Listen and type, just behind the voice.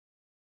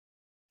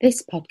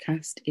This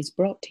podcast is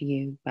brought to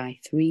you by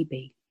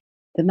 3B,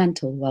 the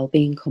mental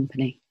wellbeing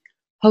company,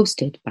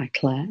 hosted by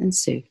Claire and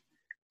Sue,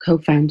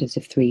 co-founders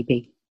of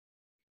 3B.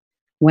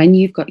 When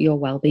you've got your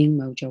wellbeing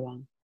mojo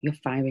on, you're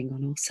firing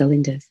on all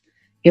cylinders,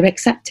 you're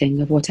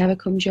accepting of whatever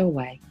comes your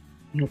way,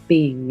 you're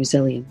being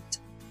resilient.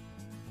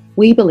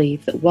 We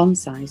believe that one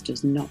size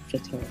does not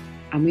fit all,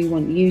 and we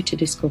want you to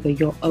discover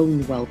your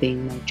own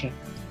wellbeing mojo.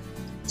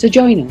 So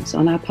join us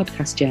on our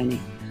podcast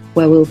journey,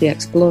 where we'll be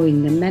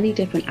exploring the many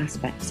different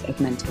aspects of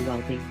mental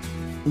wellbeing,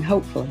 and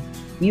hopefully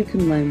you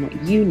can learn what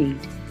you need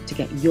to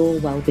get your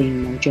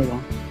wellbeing mojo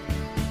on.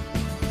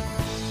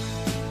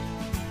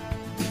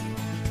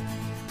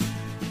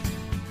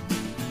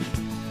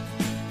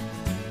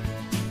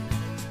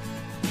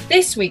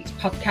 This week's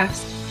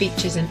podcast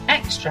features an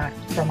extract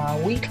from our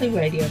weekly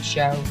radio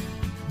show,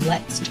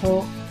 Let's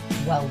Talk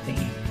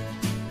Wellbeing.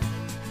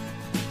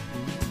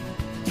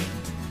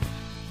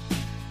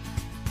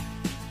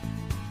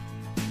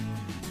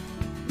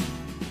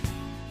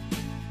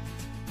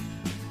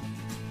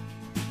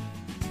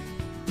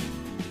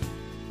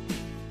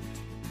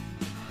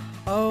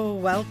 Oh,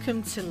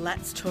 welcome to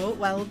Let's Talk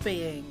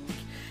Wellbeing.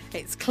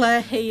 It's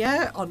Claire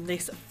here on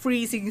this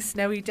freezing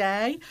snowy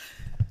day.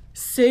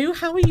 Sue,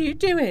 how are you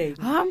doing?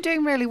 I'm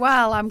doing really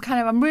well. I'm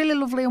really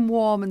lovely and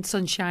warm and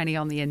sunshiny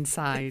on the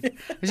inside.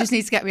 I just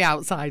need to get me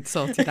outside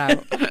sorted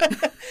out.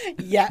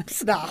 Yep,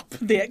 snap.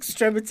 The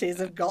extremities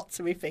have got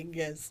to my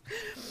fingers.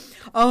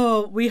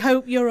 Oh, we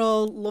hope you're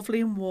all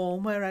lovely and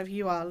warm wherever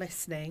you are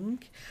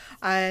listening.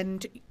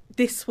 And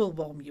this will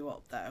warm you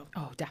up though.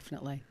 Oh,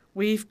 definitely.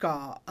 We've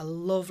got a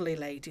lovely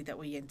lady that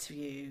we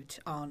interviewed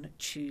on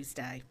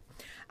Tuesday.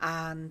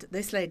 And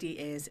this lady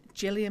is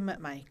Gillian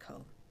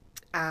McMichael.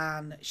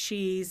 And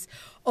she's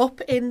up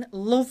in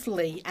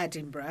lovely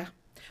Edinburgh,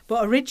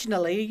 but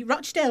originally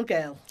Rochdale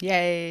girl.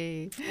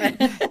 Yay.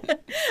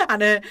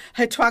 And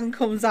her twang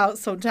comes out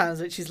sometimes,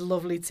 which is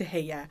lovely to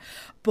hear.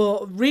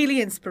 But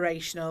really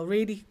inspirational,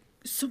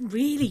 some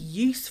really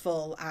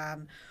useful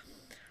and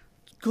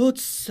good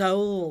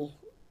soul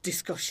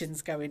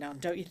discussions going on,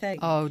 don't you think?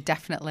 Oh,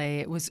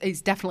 definitely.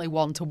 It's definitely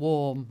one to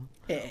warm.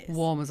 It is.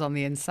 Warm us on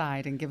the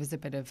inside and give us a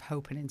bit of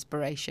hope and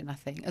inspiration, I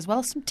think, as well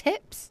as some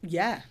tips.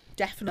 Yeah,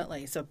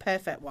 definitely. So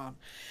perfect one.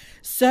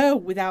 So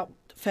without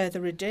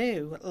further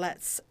ado,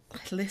 let's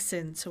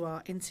listen to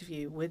our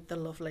interview with the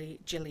lovely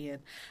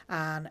Gillian,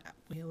 and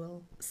we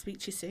will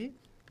speak to you soon.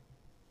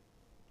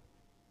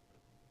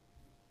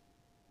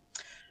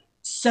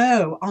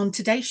 So on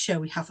today's show,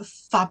 we have a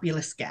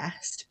fabulous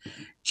guest,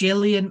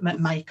 Gillian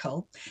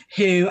McMichael,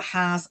 who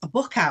has a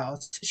book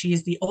out. She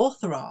is the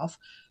author of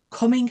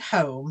Coming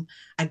Home,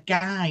 A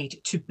Guide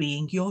to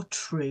Being Your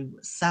True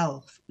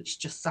Self, which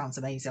just sounds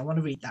amazing. I want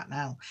to read that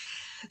now.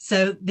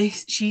 So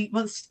she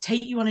wants to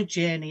take you on a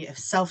journey of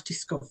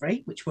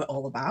self-discovery, which we're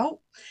all about,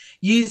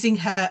 using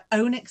her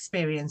own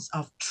experience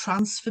of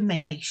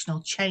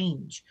transformational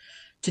change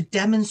to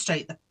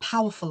demonstrate the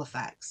powerful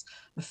effects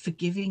of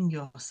forgiving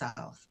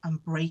yourself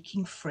and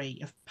breaking free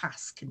of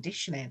past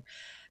conditioning.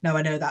 Now,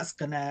 I know that's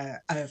going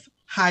to have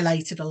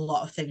highlighted a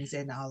lot of things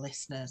in our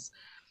listeners.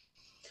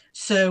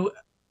 So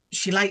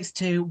she likes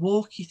to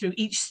walk you through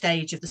each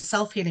stage of the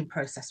self-healing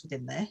process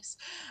within this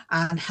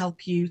and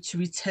help you to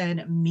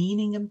return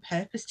meaning and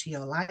purpose to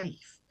your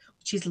life,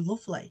 which is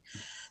lovely.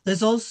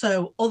 There's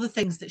also other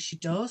things that she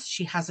does.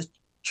 She has a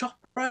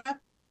chopra.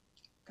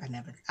 I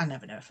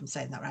never know if I'm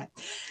saying that right.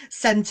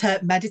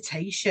 Center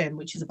meditation,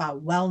 which is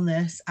about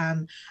wellness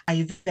and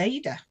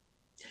Ayurveda.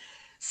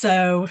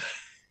 So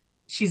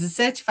she's a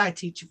certified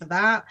teacher for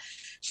that.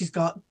 She's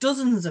got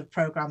dozens of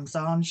programs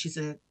on. She's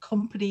a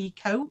company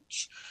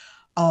coach,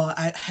 or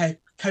her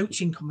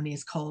coaching company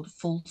is called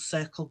Full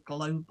Circle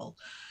Global.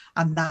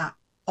 And that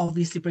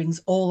obviously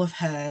brings all of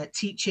her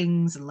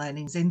teachings and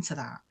learnings into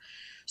that.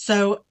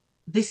 So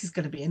this is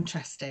going to be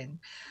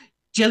interesting.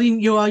 Gillian,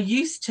 you are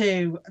used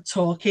to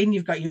talking.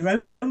 You've got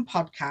your own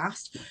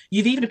podcast.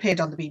 You've even appeared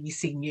on the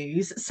BBC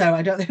News, so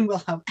I don't think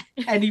we'll have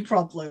any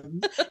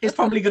problems. It's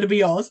probably going to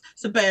be us,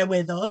 so bear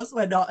with us.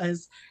 We're not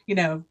as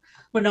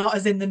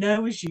in the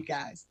know as you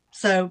guys.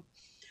 So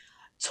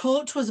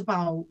talk to us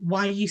about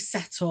why you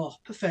set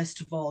up,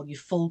 first of all, your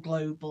Full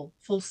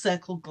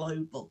Circle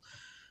Global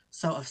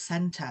sort of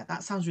centre.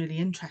 That sounds really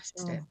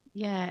interesting.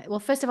 Yeah.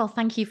 Well, first of all,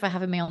 thank you for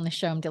having me on the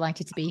show. I'm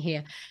delighted to be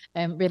here.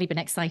 Really been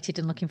excited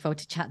and looking forward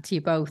to chat to you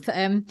both.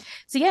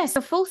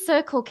 So Full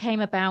Circle came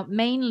about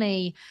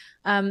mainly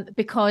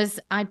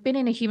because I'd been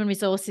in a human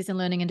resources and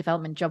learning and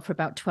development job for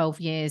about 12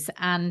 years.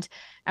 And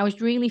I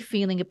was really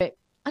feeling a bit,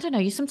 I don't know,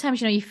 you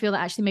feel that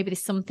actually maybe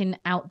there's something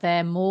out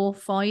there more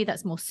for you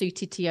that's more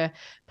suited to your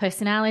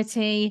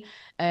personality.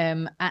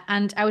 And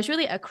I was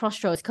really at a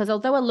crossroads because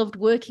although I loved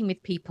working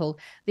with people,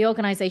 the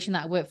organization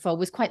that I worked for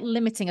was quite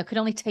limiting. I could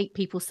only take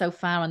people so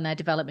far on their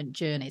development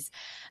journeys.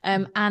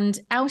 And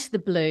out of the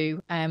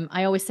blue,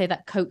 I always say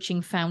that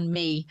coaching found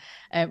me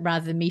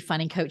rather than me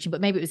finding coaching, but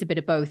maybe it was a bit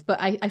of both.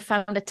 But I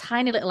found a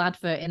tiny little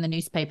advert in the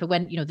newspaper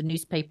when, the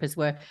newspapers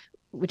were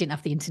we didn't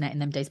have the internet in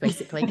them days,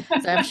 basically.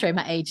 So I'm showing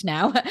my age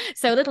now.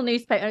 So a little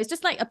newspaper. It's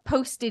just like a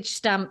postage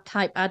stamp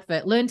type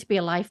advert. Learn to be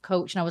a life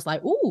coach. And I was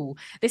like, "Ooh,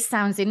 this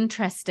sounds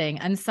interesting."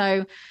 And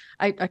so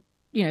I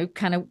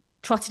kind of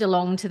trotted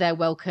along to their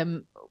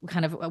welcome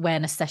kind of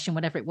awareness session,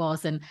 whatever it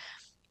was, and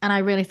I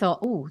really thought,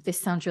 "Oh, this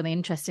sounds really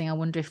interesting. I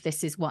wonder if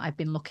this is what I've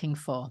been looking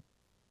for."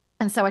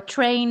 And so I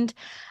trained.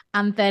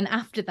 And then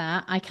after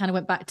that, I kind of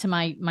went back to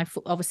my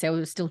obviously I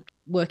was still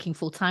working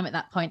full time at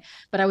that point,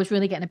 but I was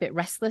really getting a bit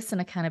restless and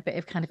a kind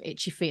of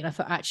itchy feet. And I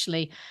thought,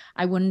 actually,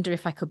 I wonder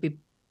if I could be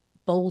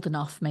bold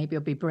enough, maybe, or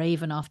be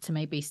brave enough to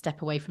maybe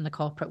step away from the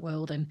corporate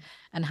world and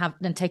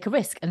take a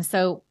risk. And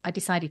so I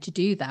decided to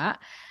do that.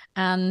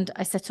 And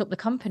I set up the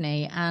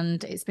company,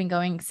 and it's been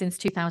going since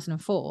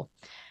 2004.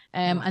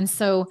 And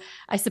so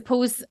I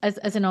suppose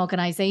as an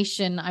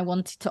organization, I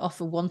wanted to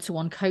offer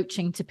one-to-one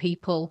coaching to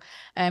people,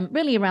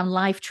 really around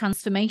life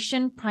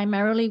transformation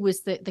primarily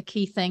was the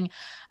key thing.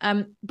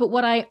 But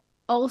what I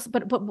also,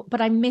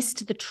 but I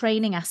missed the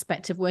training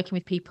aspect of working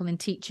with people and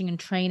teaching and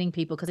training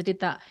people, because I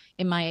did that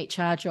in my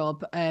HR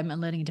job and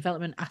learning and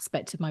development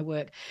aspect of my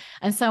work.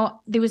 And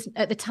so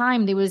at the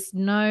time, there was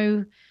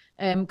no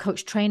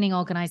coach training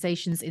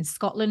organizations in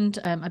Scotland.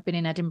 I'd been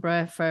in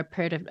Edinburgh for a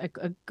period of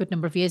a good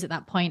number of years at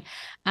that point,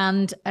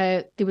 and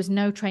there was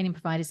no training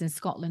providers in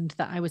Scotland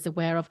that I was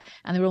aware of,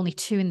 and there were only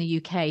 2 in the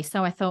UK.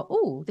 So I thought,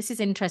 oh, this is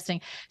interesting.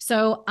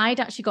 So I'd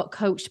actually got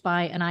coached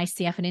by an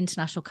ICF, an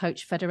International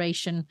Coach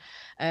Federation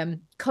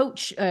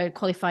coach,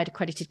 qualified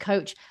accredited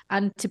coach,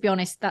 and to be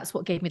honest, that's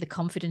what gave me the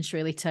confidence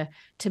really to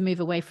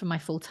move away from my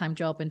full-time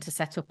job and to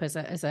set up as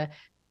a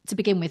to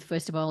begin with,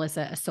 first of all, as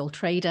a sole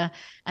trader,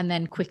 and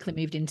then quickly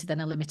moved into then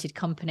a limited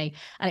company.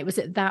 And it was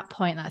at that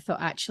point that I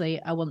thought,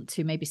 actually, I want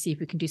to maybe see if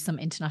we can do some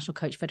International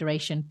Coach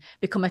Federation,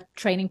 become a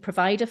training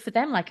provider for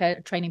them, like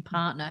a training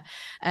partner.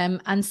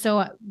 And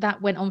so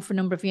that went on for a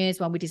number of years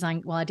while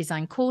I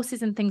designed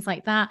courses and things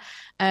like that.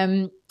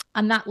 And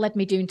that led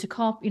me doing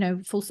full.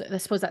 I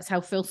suppose that's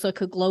how Full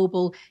Circle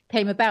Global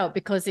came about,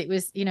 because it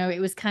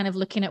was kind of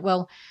looking at,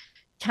 well,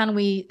 can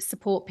we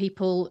support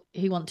people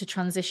who want to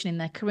transition in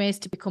their careers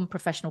to become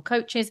professional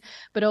coaches?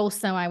 But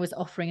also I was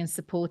offering and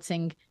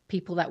supporting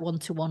people that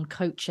one-to-one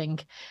coaching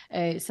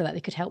so that they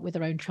could help with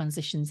their own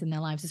transitions in their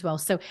lives as well.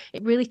 So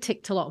it really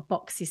ticked a lot of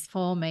boxes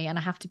for me. And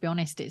I have to be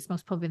honest, it's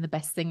most probably the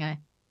best thing I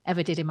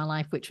ever did in my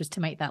life, which was to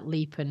make that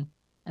leap and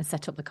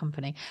set up the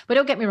company. But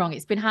don't get me wrong,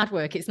 it's been hard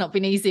work. It's not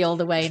been easy all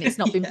the way, and it's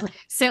not been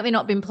certainly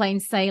not been plain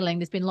sailing.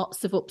 There's been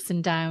lots of ups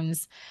and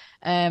downs,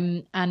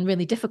 and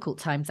really difficult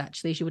times,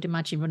 actually, as you would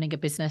imagine, running a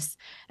business,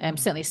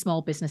 certainly a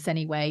small business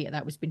anyway,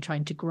 that was been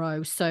trying to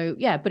grow. So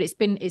yeah, but it's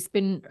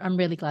been I'm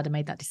really glad I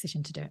made that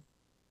decision to do it.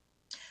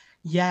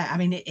 Yeah, I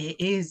mean,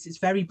 it's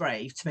very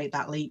brave to make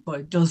that leap, but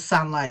it does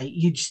sound like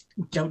you just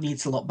don't need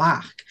to look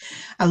back.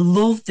 I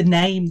love the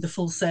name, the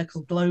Full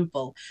Circle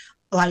Global.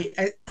 Like,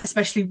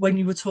 especially when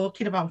you were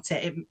talking about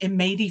it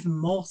made even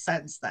more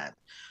sense then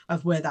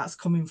of where that's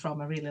coming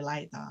from. I really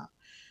like that.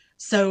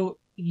 So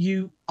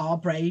you are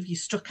brave, you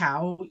stuck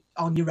out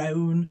on your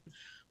own,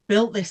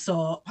 built this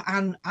up,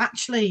 and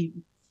actually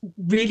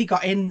really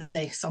got in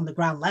this on the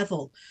ground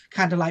level,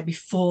 kind of like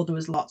before there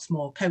was lots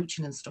more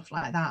coaching and stuff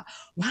like that.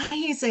 Why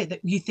is it that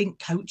you think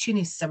coaching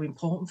is so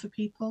important for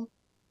people?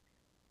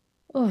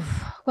 Oh,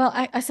 well,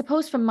 I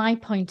suppose from my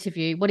point of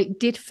view, what it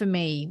did for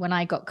me when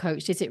I got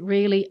coached is it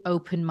really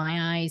opened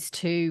my eyes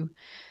to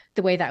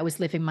the way that I was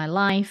living my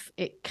life.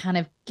 It kind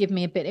of gave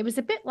me it was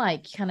a bit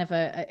like kind of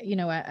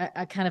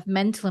a kind of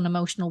mental and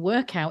emotional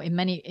workout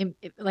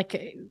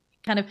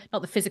kind of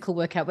not the physical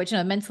workout, but,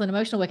 mental and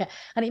emotional workout.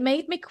 And it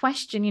made me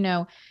question,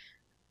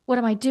 what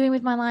am I doing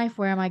with my life?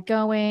 Where am I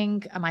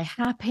going? Am I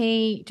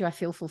happy? Do I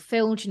feel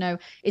fulfilled?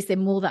 Is there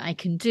more that I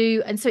can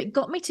do? And so it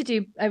got me to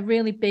do a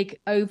really big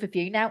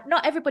overview. Now,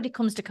 not everybody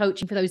comes to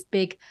coaching for those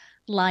big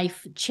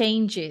life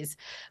changes,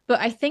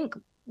 but I think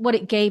what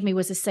it gave me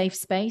was a safe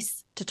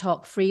space to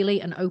talk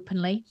freely and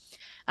openly.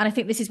 And I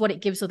think this is what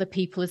it gives other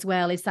people as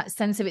well, is that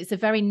sense of it's a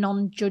very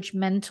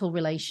non-judgmental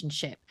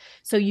relationship.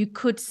 So you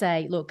could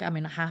say, look, I'm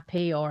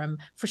unhappy or I'm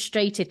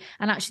frustrated.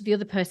 And actually the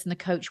other person, the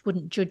coach,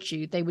 wouldn't judge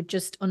you. They would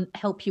just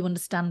help you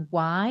understand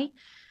why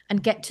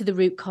and get to the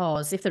root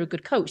cause. If they're a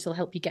good coach, they'll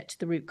help you get to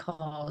the root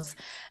cause.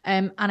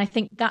 And I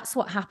think that's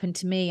what happened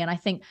to me. And I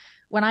think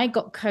when I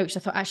got coached, I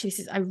thought, actually,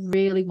 I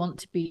really want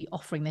to be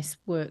offering this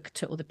work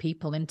to other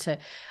people.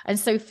 And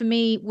so for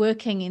me,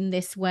 working in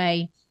this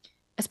way,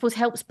 I suppose,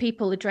 helps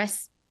people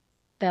address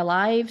their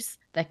lives,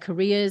 their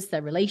careers,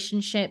 their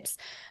relationships.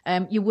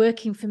 You're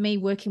working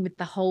with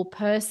the whole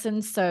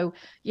person. So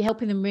you're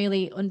helping them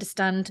really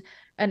understand.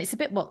 And it's a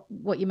bit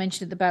what you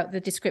mentioned about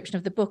the description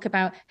of the book,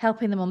 about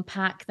helping them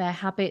unpack their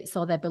habits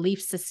or their belief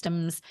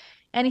systems,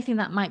 anything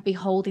that might be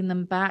holding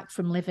them back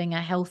from living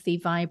a healthy,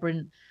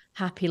 vibrant,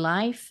 happy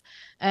life,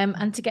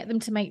 and to get them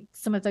to make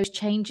some of those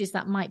changes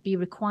that might be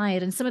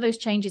required. And some of those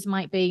changes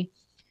might be,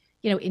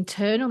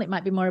 internal. It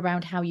might be more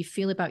around how you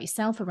feel about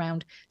yourself,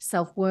 around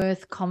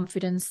self-worth,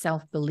 confidence,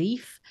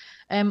 self-belief.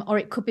 Or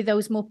it could be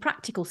those more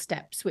practical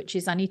steps, which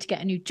is I need to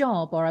get a new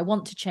job, or I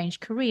want to change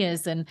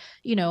careers, and,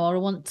 or I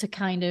want to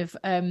kind of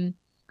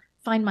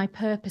find my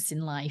purpose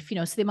in life,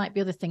 so there might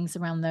be other things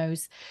around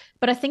those.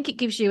 But I think it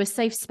gives you a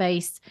safe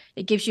space.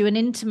 It gives you an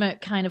intimate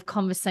kind of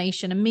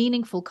conversation, a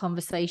meaningful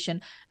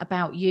conversation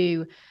about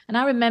you. And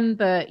I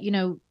remember,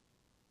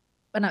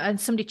 and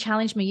somebody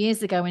challenged me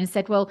years ago and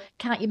said, well,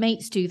 can't your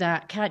mates do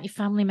that? Can't your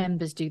family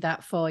members do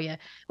that for you?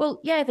 Well,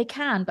 yeah, they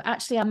can. But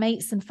actually, our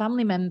mates and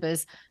family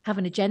members have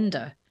an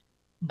agenda,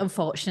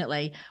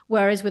 unfortunately.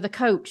 Whereas with a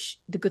coach,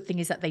 the good thing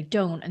is that they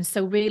don't. And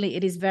so really,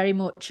 it is very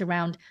much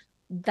around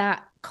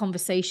that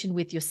conversation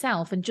with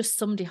yourself and just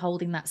somebody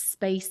holding that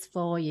space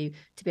for you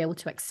to be able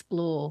to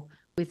explore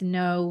with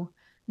no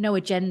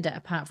agenda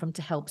apart from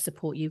to help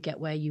support you get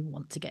where you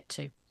want to get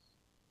to.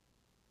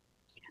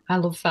 I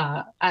love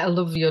that. I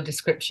love your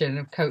description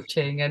of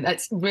coaching, and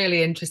it's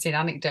really interesting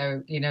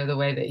anecdote, the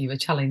way that you were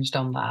challenged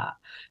on that,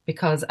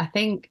 because I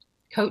think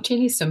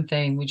coaching is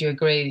something, would you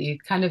agree, you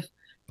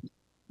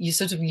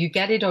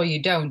get it or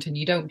you don't, and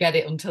you don't get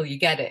it until you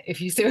get it,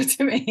 if you see what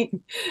I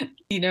mean.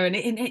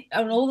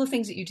 And all the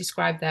things that you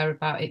described there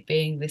about it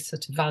being this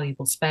sort of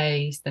valuable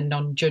space, the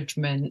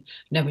non-judgment,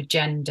 no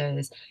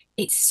agendas,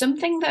 it's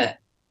something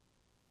that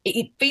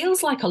it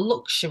feels like a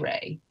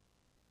luxury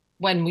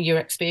when you're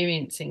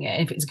experiencing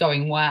it, if it's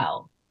going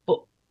well.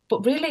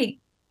 But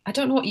really, I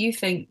don't know what you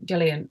think,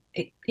 Gillian.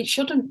 It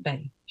shouldn't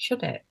be,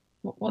 should it?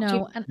 What do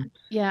you think? And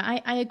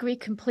yeah, I agree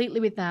completely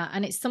with that.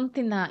 And it's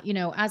something that,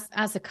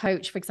 as a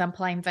coach, for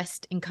example, I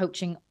invest in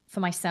coaching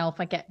for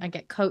myself. I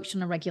get coached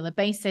on a regular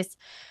basis.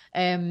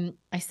 I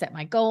set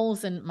my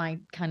goals and my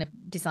kind of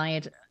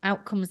desired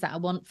outcomes that I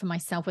want for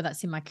myself, whether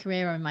that's in my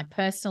career or in my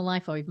personal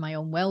life or in my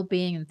own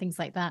well-being and things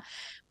like that.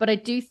 But I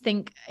do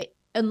think,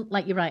 and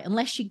like you're right,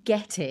 unless you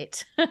get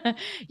it,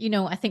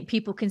 I think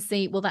people can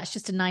see, well, that's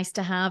just a nice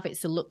to have.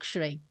 It's a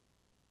luxury.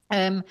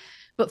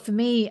 But for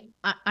me,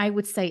 I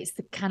would say it's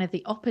the kind of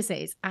the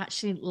opposite. It's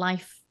actually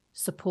life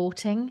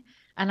supporting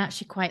and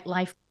actually quite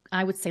life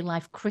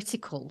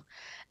critical.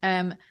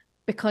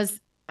 Because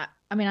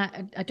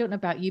I don't know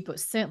about you, but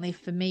certainly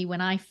for me,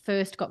 when I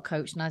first got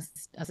coached, and as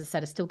I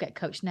said, I still get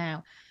coached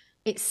now,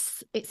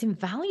 it's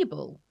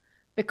invaluable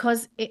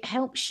because it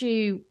helps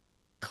you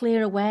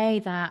clear away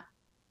that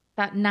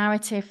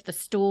narrative, the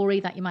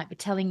story that you might be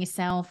telling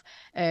yourself,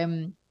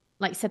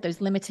 like you said,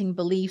 those limiting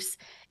beliefs,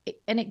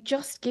 and it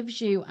just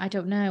gives you, I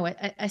don't know,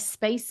 a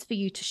space for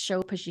you to show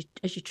up as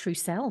your true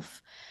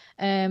self.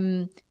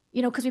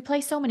 Because we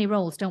play so many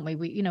roles, don't we?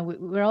 We've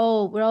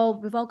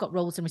all got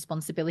roles and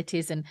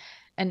responsibilities,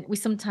 and we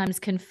sometimes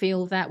can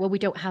feel that, well, we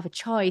don't have a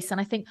choice. And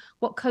I think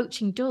what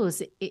coaching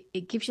does,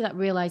 it gives you that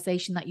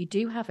realization that you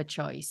do have a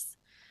choice,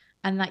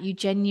 and that you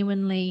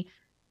genuinely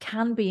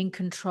can be in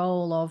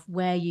control of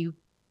where you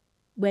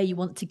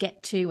want to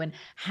get to and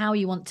how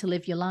you want to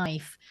live your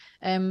life,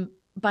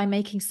 by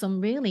making some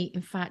really,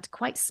 in fact,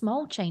 quite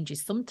small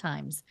changes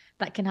sometimes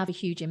that can have a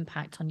huge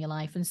impact on your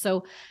life. And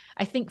so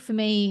I think for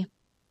me,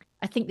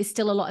 I think there's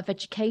still a lot of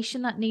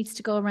education that needs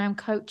to go around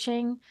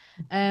coaching.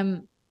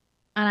 And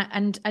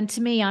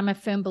to me, I'm a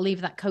firm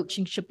believer that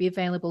coaching should be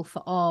available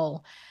for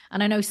all.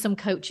 And I know some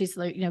coaches,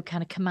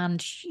 kind of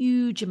command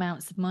huge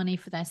amounts of money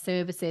for their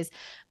services,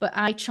 but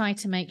I try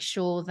to make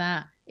sure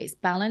that it's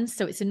balanced.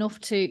 So it's enough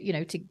to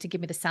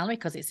give me the salary,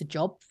 because it's a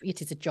job.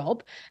 It is a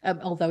job,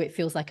 although it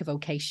feels like a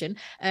vocation.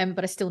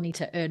 But I still need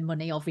to earn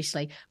money,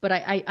 obviously. But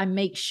I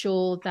make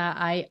sure that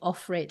I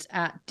offer it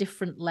at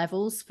different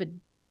levels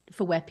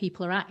for where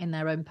people are at in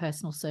their own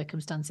personal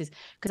circumstances,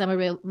 because I'm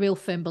a real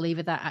firm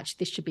believer that actually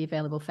this should be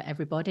available for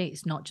everybody.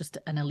 It's not just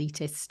an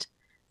elitist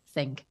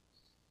thing.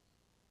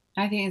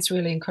 I think it's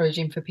really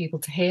encouraging for people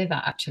to hear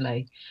that,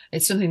 actually.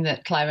 It's something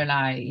that Claire and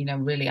I,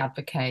 really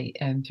advocate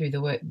through the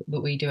work that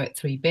we do at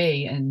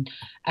 3B. And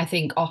I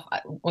think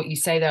what you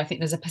say there, I think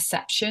there's a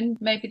perception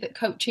maybe that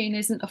coaching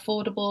isn't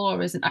affordable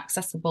or isn't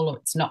accessible, or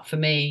it's not for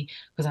me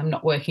because I'm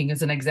not working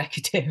as an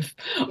executive,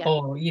 yeah,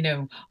 or,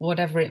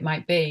 whatever it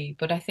might be.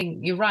 But I think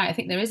you're right. I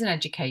think there is an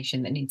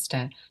education that needs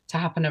to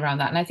happen around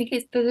that. And I think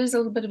there is a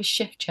little bit of a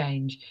shift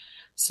change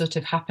sort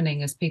of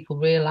happening as people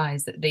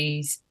realize that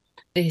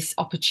this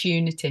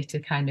opportunity to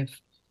kind of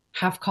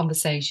have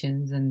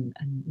conversations and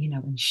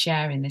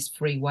share in this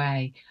free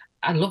way.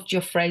 I loved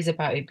your phrase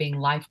about it being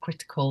life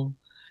critical.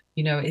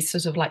 It's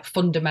sort of like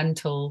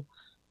fundamental,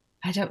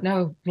 I don't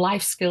know,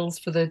 life skills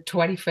for the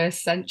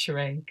 21st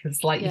century.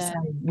 Because like you say,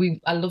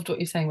 I loved what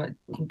you're saying about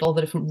all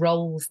the different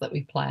roles that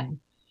we play.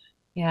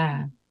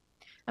 Yeah.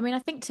 I mean, I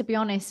think, to be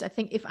honest, I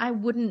think if I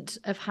wouldn't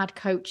have had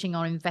coaching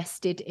or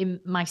invested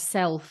in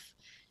myself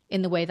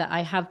in the way that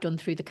I have done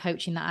through the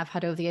coaching that I've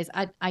had over the years,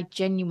 I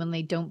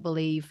genuinely don't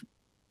believe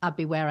I'd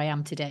be where I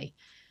am today.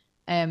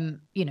 I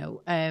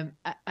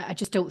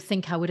just don't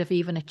think I would have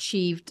even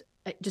achieved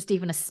just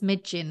even a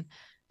smidgen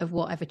of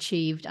what I've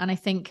achieved. And I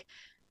think,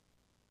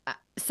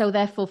 so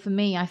therefore for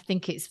me, I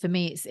think it's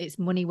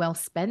money well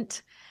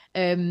spent,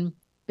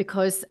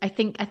 because I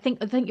think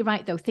you're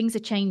right though. Things are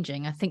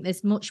changing. I think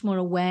there's much more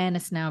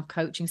awareness now of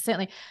coaching.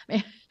 Certainly,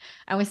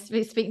 I was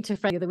speaking to a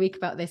friend the other week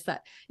about this,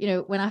 that,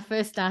 when I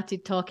first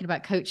started talking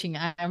about coaching,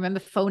 I remember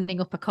phoning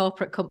up a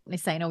corporate company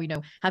saying,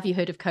 oh, have you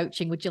heard of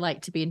coaching? Would you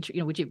like to be,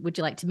 would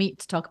you like to meet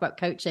to talk about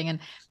coaching? And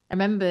I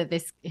remember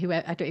this,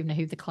 I don't even know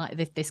who the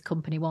client, this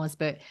company was,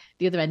 but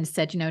the other end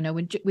said, no,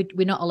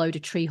 we're not a load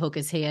of tree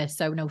huggers here,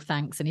 so no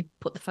thanks. And he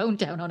put the phone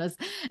down on us.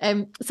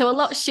 So a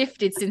lot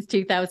shifted since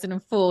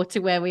 2004 to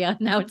where we are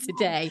now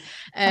today.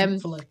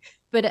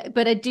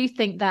 But I do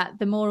think that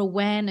the more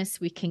awareness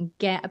we can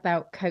get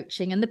about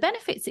coaching and the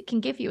benefits it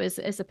can give you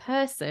as a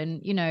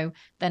person,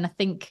 then I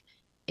think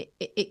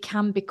it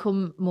can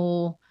become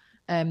more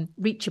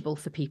reachable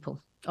for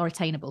people or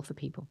attainable for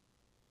people.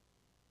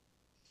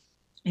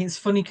 It's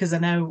funny because I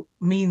know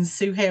me and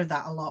Sue hear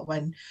that a lot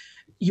when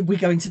we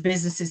go into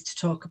businesses to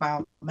talk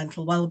about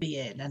mental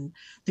well-being and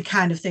the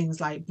kind of things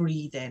like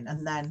breathing,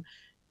 and then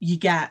you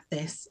get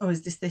this,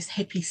 is this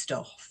hippie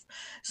stuff?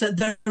 So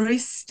there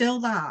is still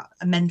that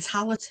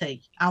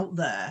mentality out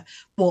there,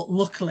 but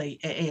luckily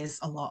it is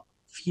a lot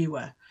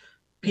fewer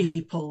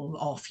people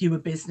or fewer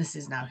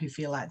businesses now who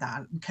feel like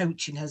that. And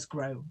coaching has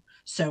grown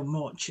so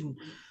much, and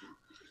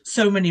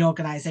so many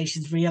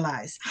organizations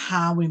realize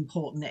how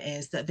important it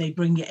is that they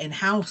bring it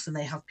in-house, and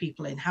they have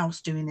people in-house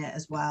doing it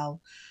as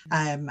well.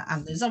 And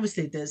there's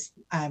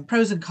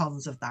pros and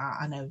cons of that,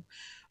 I know.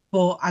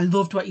 But I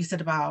loved what you said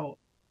about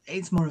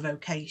it's more a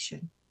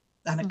vocation,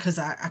 and because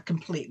I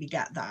completely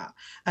get that.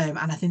 And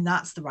I think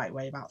that's the right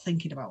way about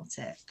thinking about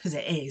it, because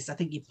it is. I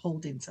think you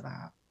pulled into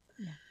that.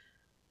 Yeah.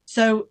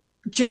 So,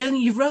 Gillian,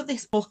 you wrote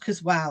this book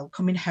as well,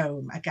 Coming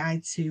Home, A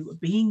Guide to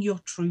Being Your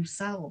True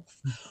Self.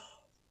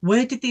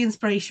 Where did the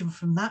inspiration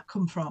from that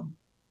come from?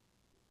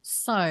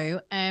 So,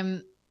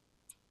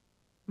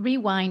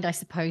 rewind, I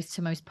suppose,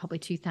 to most probably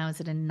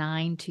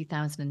 2009,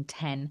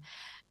 2010.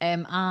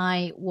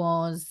 I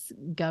was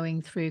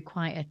going through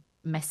quite a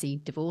messy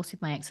divorce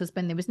with my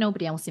ex-husband. There was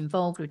nobody else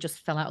involved. We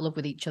just fell out of love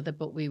with each other,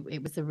 but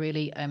it was a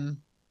really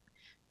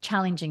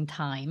challenging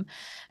time.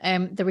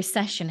 The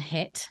recession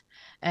hit,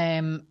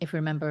 if we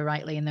remember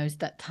rightly, in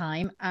that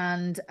time,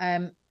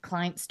 and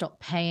clients stopped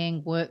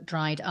paying, work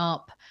dried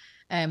up.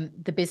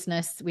 The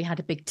business, we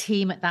had a big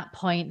team at that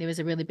point. There was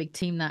a really big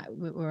team that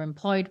were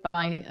employed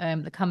by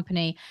the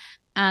company.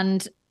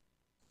 And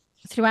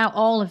throughout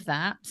all of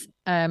that,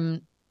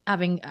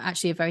 having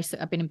actually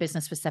I've been in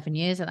business for 7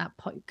 years at that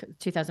point,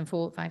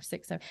 2004, 5,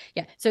 6. So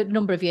yeah, so a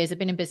number of years I've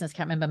been in business.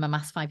 Can't remember my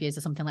maths, 5 years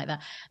or something like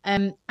that.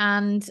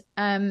 And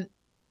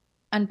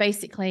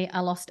basically I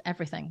lost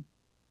everything.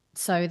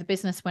 So the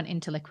business went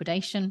into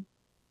liquidation.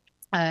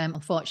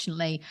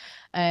 Unfortunately,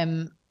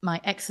 my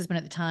ex-husband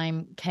at the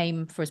time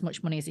came for as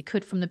much money as he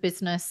could from the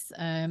business,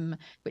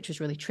 which was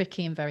really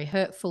tricky and very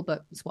hurtful,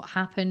 but it's what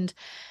happened.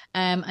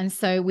 And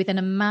so within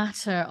a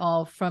matter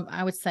of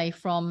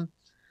from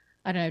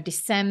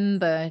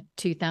December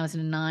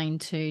 2009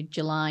 to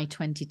July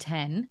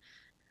 2010,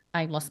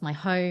 I lost my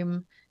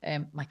home.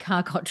 My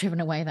car got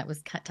driven away. That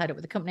was tied up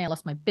with the company. I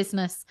lost my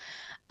business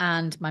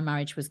and my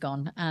marriage was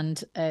gone.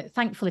 And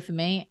thankfully for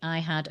me, I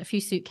had a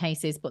few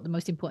suitcases, but the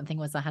most important thing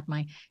was I had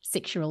my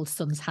 6-year-old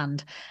son's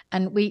hand,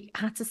 and we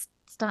had to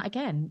start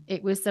again.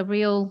 It was a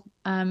real,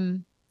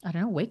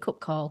 wake up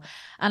call.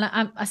 And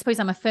I suppose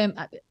I'm a firm,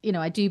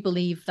 I do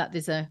believe that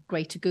there's a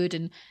greater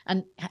good,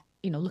 and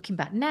looking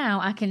back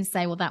now, I can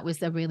say, well, that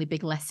was a really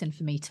big lesson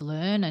for me to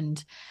learn,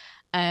 and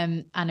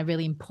a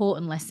really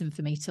important lesson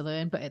for me to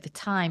learn. But at the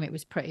time, it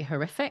was pretty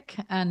horrific,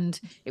 and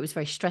it was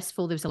very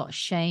stressful. There was a lot of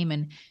shame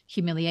and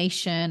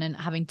humiliation, and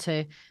having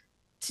to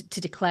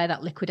declare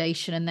that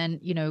liquidation, and then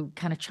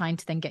kind of trying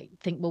to then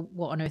think, well,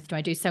 what on earth do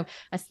I do? So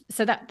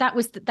that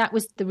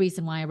was the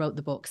reason why I wrote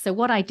the book. So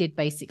what I did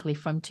basically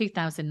from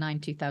 2009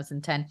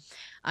 2010,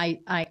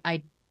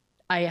 I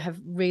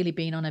have really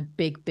been on a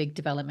big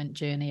development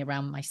journey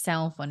around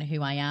myself, on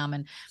who I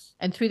am,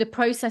 and through the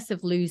process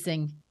of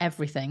losing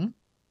everything,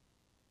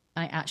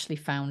 I actually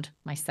found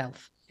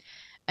myself.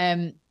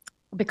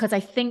 Because I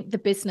think the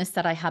business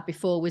that I had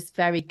before was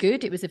very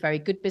good. It was a very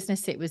good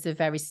business. It was a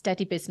very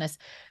steady business.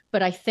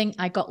 But I think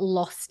I got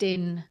lost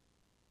in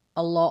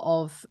a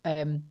lot of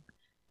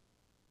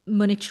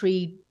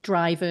monetary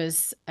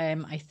drivers.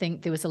 I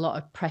think there was a lot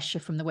of pressure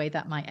from the way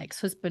that my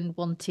ex-husband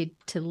wanted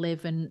to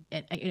live. And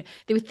there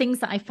were things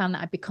that I found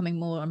that I'd becoming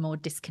more and more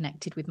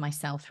disconnected with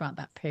myself throughout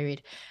that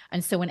period.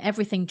 And so when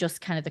everything just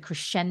kind of the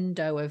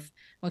crescendo of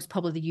most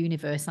probably the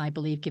universe, I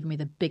believe, giving me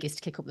the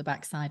biggest kick up the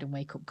backside and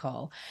wake up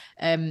call,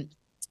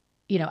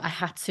 I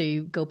had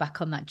to go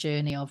back on that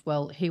journey of,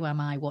 well, who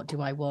am I? What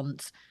do I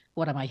want?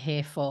 What am I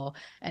here for?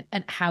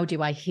 And how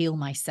do I heal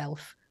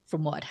myself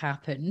from what had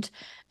happened,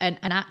 and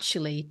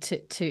actually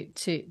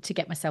to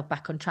get myself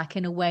back on track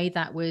in a way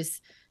that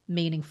was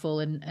meaningful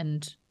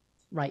and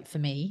right for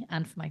me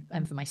and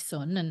for my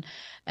son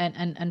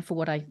and for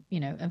what I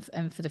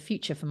and for the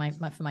future, for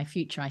my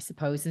future, I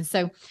suppose. And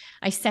so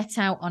I set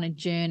out on a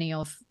journey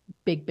of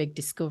big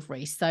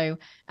discovery. So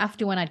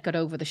after when I'd got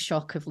over the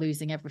shock of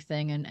losing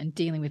everything and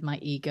dealing with my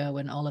ego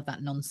and all of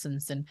that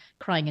nonsense and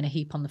crying in a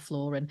heap on the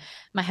floor, and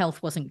my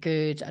health wasn't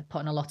good, I'd put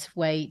on a lot of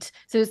weight.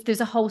 So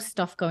there's a whole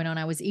stuff going on.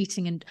 I was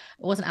eating, and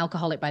I wasn't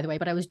alcoholic, by the way,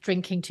 but I was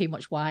drinking too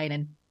much wine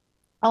and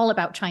all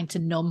about trying to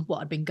numb what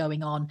had been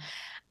going on,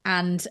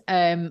 and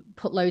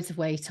put loads of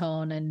weight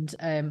on.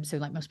 And so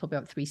like most probably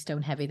about 3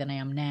 stone heavy than I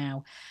am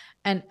now.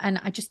 And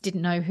I just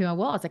didn't know who I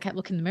was. I kept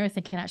looking in the mirror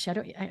thinking,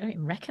 actually, I don't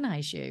even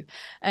recognize you.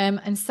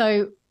 And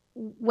so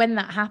when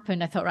that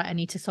happened, I thought, right, I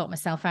need to sort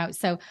myself out.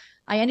 So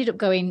I ended up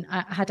going,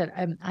 I had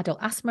an adult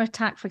asthma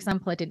attack, for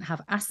example. I didn't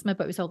have asthma,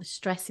 but it was all the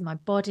stress in my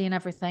body and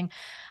everything.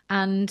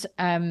 And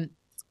I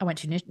went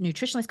to a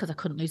nutritionist because I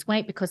couldn't lose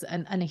weight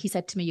and he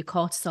said to me, your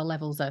cortisol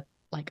levels are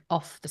like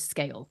off the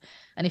scale.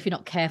 And if you're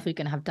not careful, you're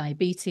going to have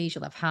diabetes,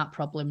 you'll have heart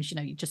problems,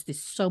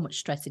 there's so much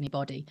stress in your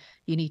body.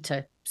 You need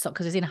to stop,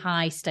 because it's in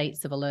high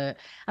states of alert.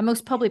 And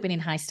most probably been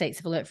in high states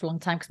of alert for a long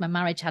time because my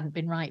marriage hadn't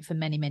been right for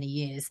many, many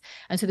years.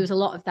 And so there was a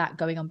lot of that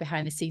going on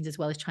behind the scenes, as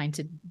well as trying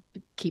to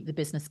keep the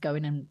business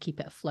going and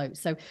keep it afloat.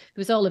 So there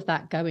was all of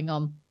that going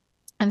on.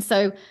 And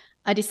so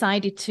I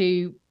decided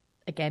to,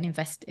 again,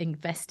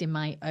 invest in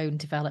my own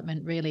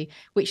development, really,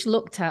 which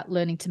looked at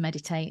learning to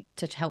meditate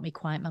to help me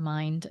quiet my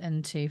mind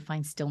and to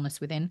find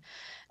stillness within.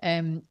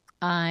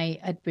 I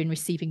had been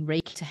receiving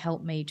Reiki to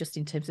help me just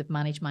in terms of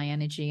manage my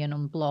energy and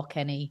unblock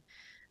any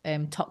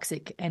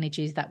toxic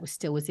energies that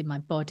was in my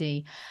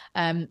body.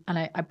 And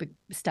I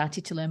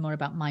started to learn more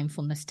about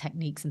mindfulness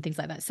techniques and things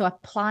like that. So I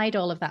applied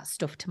all of that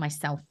stuff to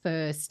myself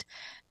first.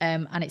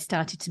 And it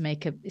started to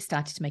make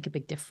a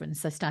big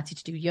difference. I started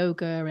to do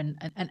yoga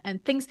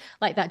and things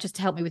like that, just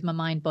to help me with my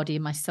mind, body,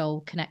 and my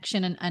soul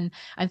connection. And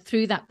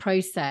through that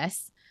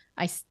process,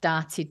 I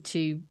started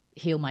to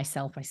heal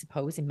myself, I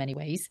suppose, in many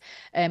ways.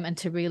 And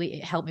to really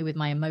help me with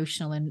my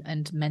emotional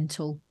and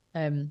mental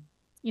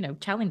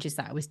challenges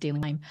that I was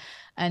dealing with.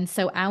 And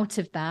so out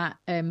of that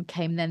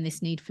came then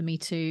this need for me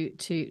to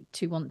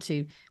want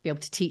to be able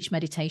to teach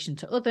meditation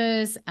to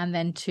others, and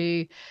then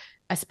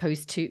I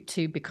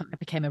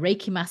became a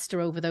Reiki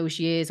master over those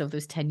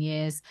 10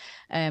 years,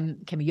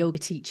 became a yoga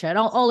teacher, and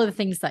all of the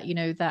things that,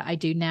 that I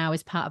do now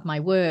as part of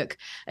my work,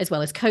 as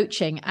well as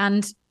coaching.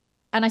 And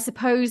I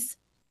suppose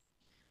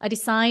I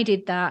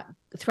decided that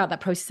throughout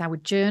that process, I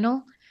would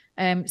journal.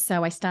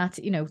 So I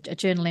started,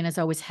 journaling has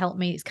always helped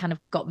me. It's kind of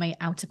got me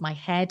out of my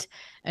head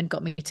and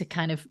got me to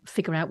kind of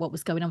figure out what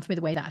was going on for me,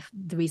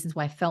 the reasons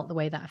why I felt the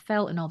way that I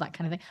felt and all that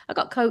kind of thing. I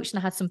got coached and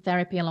I had some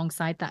therapy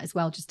alongside that as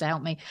well, just to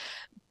help me.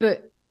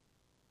 But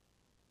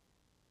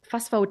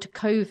fast forward to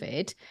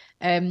COVID,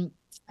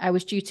 I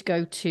was due to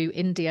go to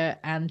India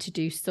and to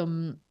do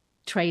some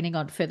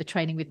further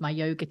training with my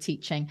yoga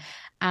teaching,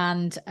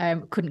 and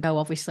couldn't go,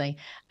 obviously.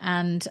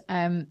 And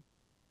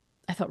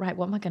I thought, right,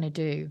 what am I going to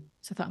do?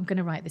 So I thought, I'm going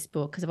to write this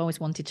book because I've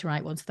always wanted to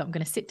write one. So I thought, I'm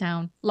going to sit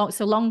down.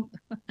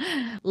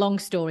 Long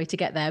story to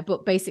get there,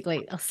 but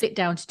basically I'll sit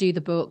down to do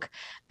the book.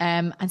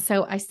 And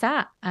so I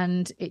sat,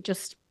 and it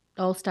just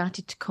all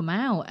started to come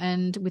out.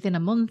 And within a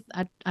month,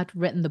 I'd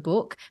written the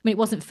book. I mean, it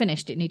wasn't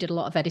finished. It needed a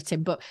lot of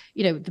editing, but,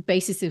 the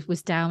basis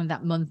was down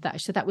that month.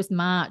 So that was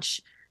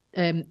March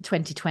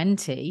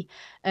 2020.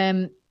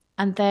 And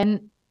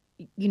then,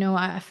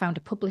 I found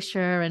a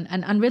publisher,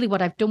 and really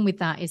what I've done with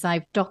that is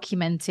I've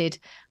documented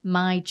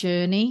my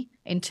journey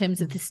in terms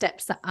of the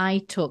steps that I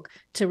took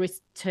to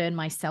return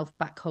myself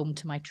back home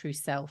to my true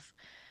self.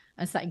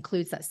 And so that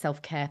includes that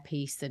self-care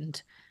piece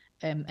and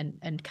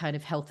kind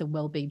of health and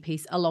well-being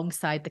piece,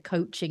 alongside the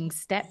coaching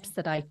steps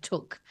that I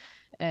took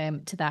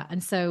to that.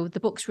 And so the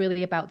book's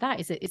really about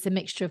that. It's a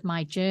mixture of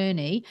my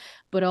journey,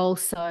 but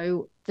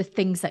also the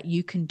things that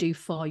you can do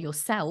for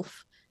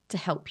yourself to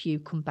help you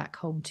come back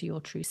home to your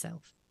true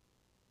self.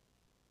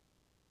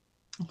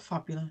 Oh,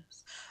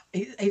 fabulous.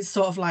 It's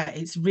sort of like,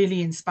 it's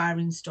really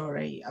inspiring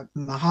story.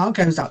 My heart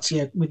goes out to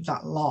you with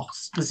that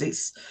loss, because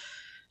it's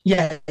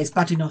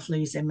bad enough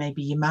losing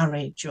maybe your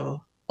marriage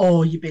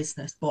or your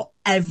business, but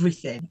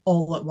everything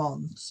all at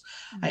once.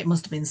 It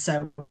must have been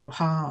so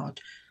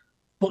hard.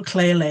 But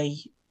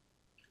clearly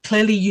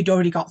you'd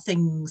already got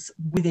things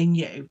within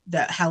you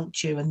that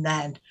helped you. And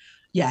then,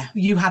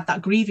 you had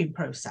that grieving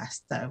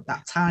process, though,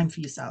 that time for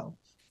yourself.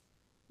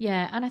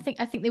 Yeah. And I think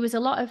there was a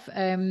lot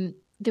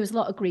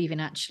of grieving,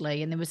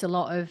 actually. And there was a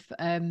lot of,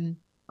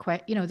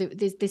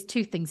 there's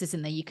two things,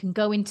 isn't there? You can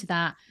go into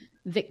that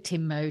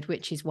victim mode,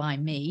 which is why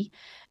me.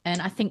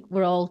 And I think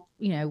we'll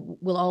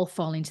all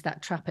fall into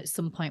that trap at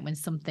some point when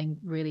something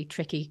really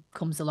tricky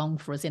comes along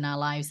for us in our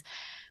lives.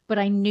 But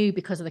I knew,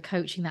 because of the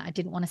coaching, that I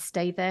didn't want to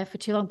stay there for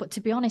too long. But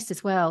to be honest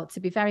as well, to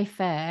be very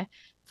fair,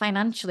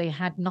 financially I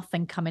had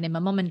nothing coming in. My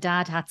mum and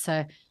dad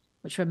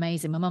which were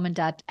amazing. My mum and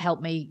dad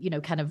helped me,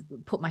 kind of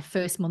put my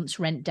first month's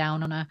rent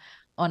down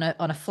on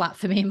a flat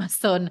for me and my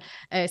son,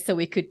 so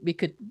we could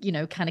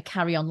kind of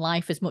carry on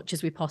life as much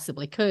as we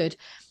possibly could.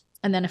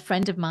 And then a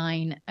friend of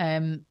mine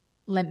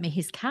lent me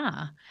his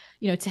car,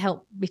 to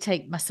help me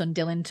take my son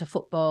Dylan to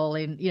football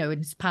and, in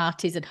his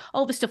parties and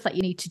all the stuff that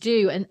you need to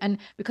do. And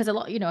because a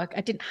lot,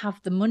 I didn't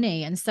have the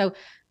money. And so,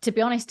 to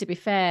be honest, to be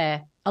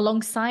fair,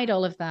 alongside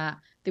all of that,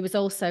 there was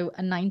also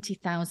a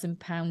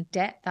 £90,000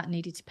 debt that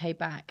needed to pay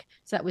back.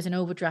 So that was an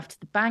overdraft to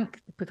the bank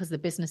because the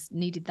business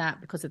needed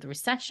that because of the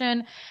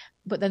recession.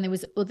 But then there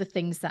was other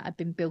things that had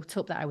been built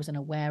up that I was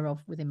unaware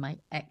of within my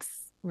ex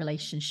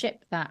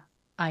relationship that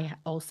I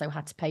also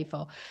had to pay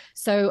for.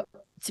 So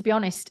to be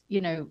honest,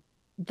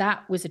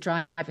 that was a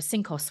drive, a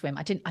sink or swim.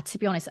 To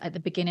be honest, at the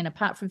beginning,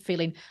 apart from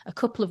feeling a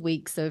couple of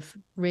weeks of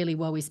really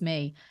woe is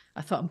me,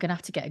 I thought I'm going to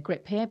have to get a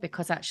grip here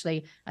because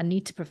actually I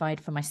need to provide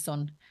for my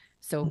son.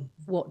 So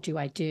what do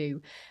I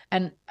do?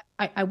 And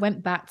I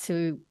went back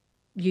to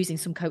using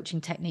some coaching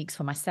techniques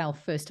for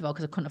myself, first of all,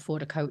 because I couldn't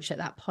afford a coach at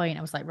that point.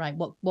 I was like, right,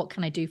 what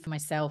can I do for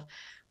myself?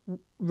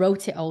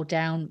 Wrote it all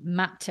down,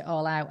 mapped it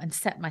all out, and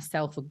set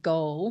myself a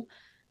goal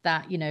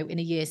that, in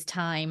a year's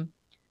time,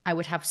 I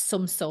would have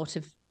some sort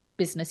of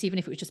business, even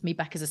if it was just me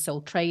back as a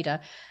sole trader.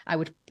 I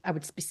would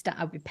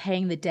be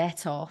paying the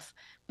debt off,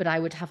 but I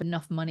would have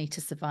enough money to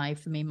survive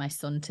for me and my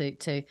son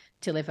to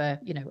live a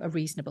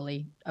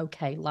reasonably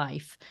okay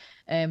life.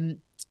 And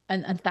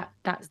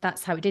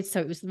that's how it did. So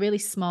it was really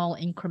small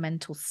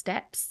incremental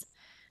steps,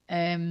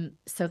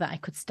 so that I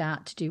could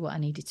start to do what I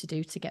needed to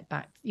do to get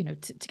back,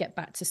 to get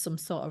back to some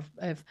sort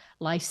of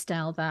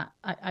lifestyle that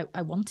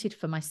I wanted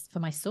for my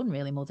son,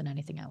 really, more than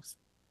anything else.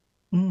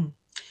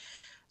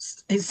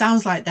 It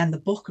sounds like then the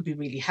book would be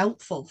really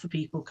helpful for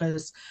people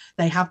because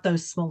they have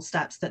those small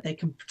steps that they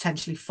can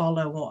potentially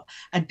follow or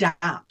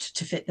adapt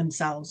to fit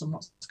themselves and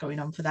what's going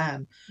on for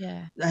them.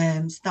 Yeah.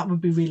 So that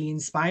would be really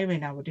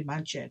inspiring, I would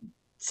imagine.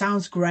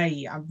 Sounds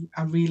great.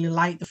 I really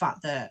like the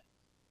fact that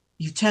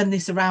you've turned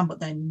this around, but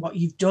then what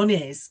you've done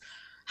is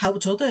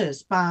helped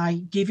others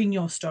by giving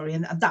your story.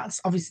 And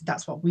that's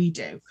what we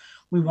do.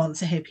 We want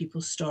to hear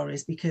people's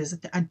stories because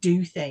I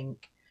do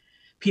think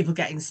people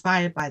get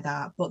inspired by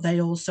that, but they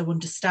also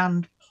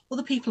understand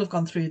other people have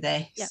gone through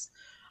this. Yep.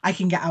 I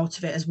can get out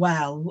of it as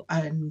well.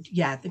 And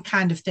the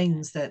kind of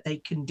things that they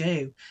can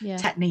do,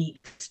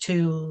 techniques,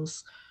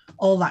 tools,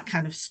 all that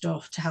kind of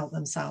stuff to help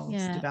themselves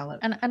develop.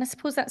 And I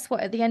suppose that's what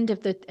at the end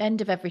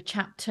of every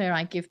chapter,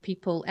 I give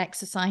people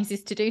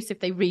exercises to do. So if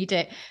they read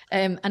it,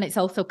 and it's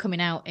also coming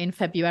out in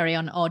February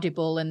on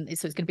Audible, and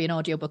so it's going to be an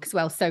audiobook as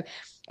well. So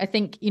I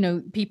think,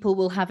 people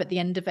will have at the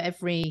end of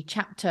every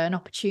chapter an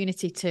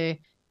opportunity to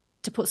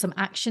put some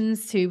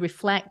actions, to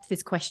reflect.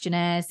 There's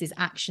questionnaires, there's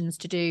actions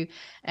to do,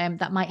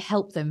 that might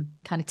help them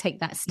kind of take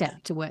that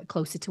step to work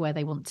closer to where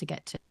they want to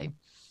get to.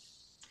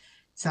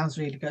 Sounds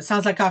really good.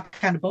 Sounds like our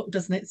kind of book,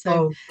 doesn't it?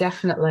 So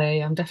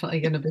definitely. I'm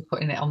definitely going to be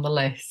putting it on the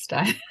list.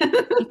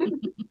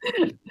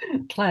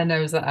 Claire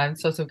knows that I've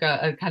sort of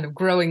got a kind of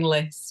growing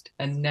list,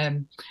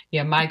 and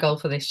my goal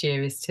for this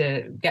year is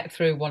to get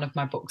through one of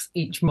my books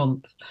each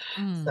month,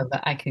 so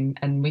that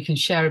we can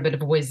share a bit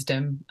of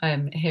wisdom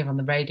here on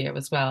the radio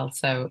as well.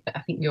 So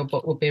I think your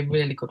book will be a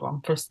really good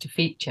one for us to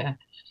feature.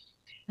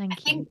 Thank you.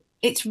 I think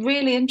it's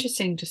really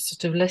interesting just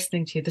sort of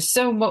listening to you. There's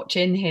so much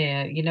in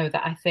here,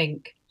 that I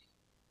think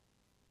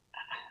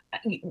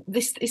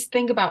this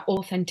thing about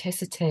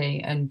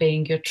authenticity and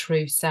being your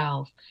true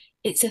self,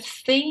 it's a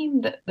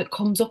theme that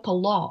comes up a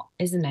lot,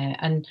 isn't it?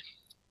 And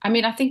I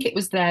mean, I think it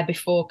was there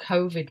before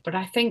COVID, but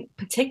I think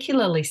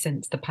particularly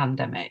since the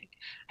pandemic,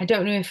 I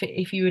don't know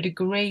if you would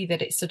agree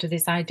that it's sort of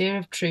this idea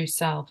of true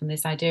self and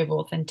this idea of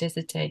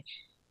authenticity.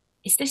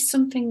 Is this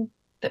something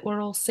that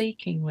we're all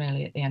seeking,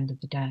 really, at the end of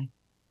the day?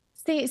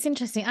 See, it's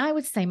interesting. I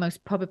would say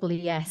most probably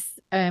yes.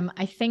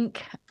 I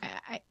think,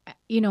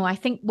 I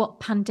think what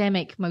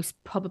pandemic most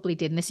probably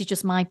did, and this is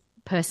just my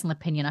personal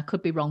opinion, I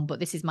could be wrong, but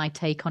this is my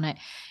take on it,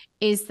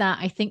 is that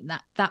I think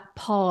that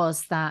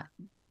pause that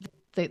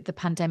the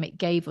pandemic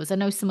gave us. I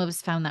know some of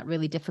us found that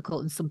really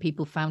difficult, and some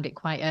people found it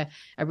quite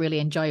a really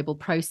enjoyable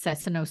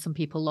process. I know some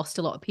people lost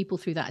a lot of people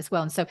through that as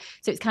well. And so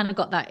it's kind of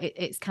got that,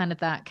 it's kind of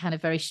that kind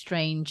of very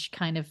strange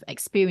kind of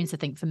experience, I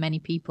think, for many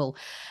people.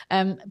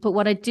 But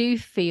what I do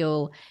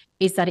feel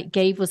is that it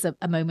gave us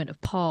a moment of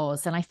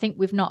pause. And I think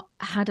we've not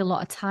had a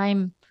lot of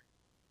time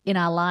in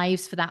our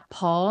lives for that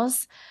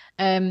pause.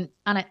 And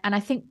I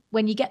think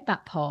when you get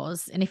that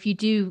pause, and if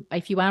you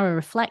are a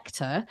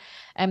reflector,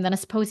 then I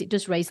suppose it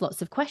does raise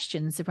lots of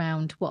questions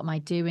around, what am I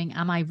doing?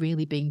 Am I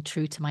really being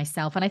true to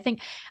myself? And I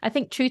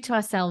think true to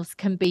ourselves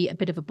can be a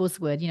bit of a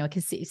buzzword. I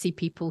can see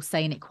people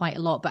saying it quite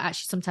a lot, but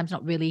actually sometimes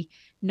not really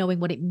knowing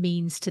what it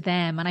means to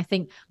them. And I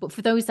think, but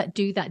for those that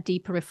do that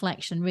deeper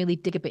reflection, really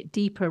dig a bit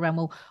deeper around,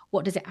 well,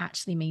 what does it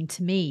actually mean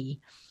to me?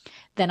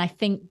 Then I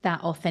think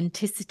that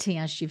authenticity,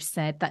 as you've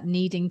said, that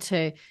needing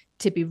to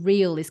be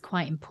real is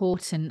quite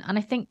important. And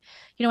I think,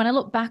 when I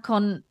look back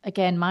on,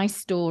 again, my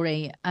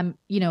story, I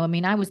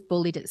was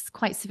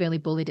quite severely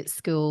bullied at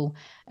school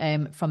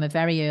from a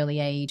very early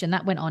age. And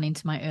that went on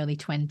into my early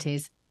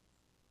 20s.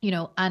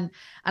 And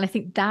I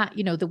think that,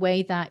 the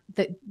way that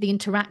the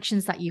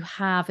interactions that you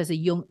have as a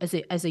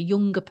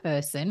younger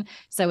person,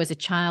 so as a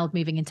child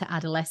moving into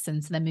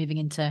adolescence and then moving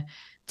into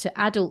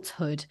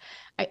adulthood,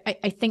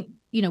 I think,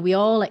 we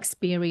all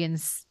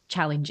experience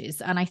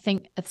challenges. And I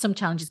think some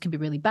challenges can be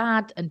really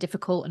bad and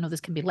difficult, and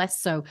others can be less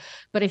so.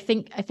 But I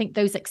think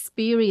those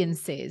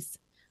experiences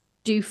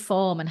do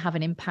form and have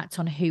an impact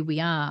on who we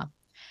are.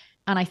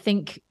 And I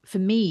think for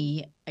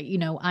me,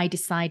 I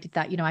decided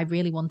that, I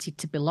really wanted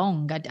to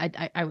belong.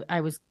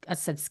 I was, as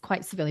I said,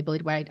 quite severely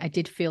bullied, where I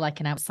did feel like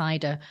an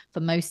outsider for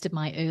most of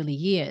my early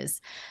years.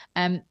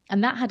 And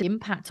that had an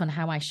impact on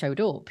how I showed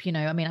up.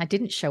 I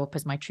didn't show up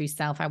as my true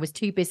self. I was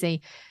too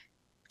busy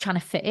trying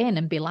to fit in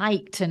and be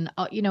liked and,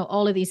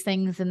 all of these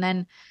things. And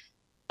then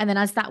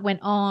as that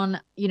went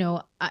on,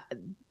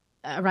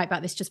 I write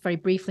about this just very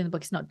briefly in the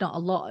book. It's not a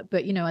lot,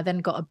 but I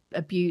then got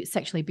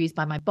sexually abused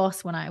by my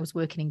boss when I was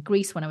working in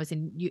Greece, when I was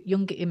in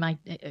my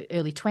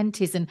early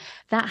 20s, and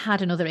that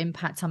had another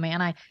impact on me.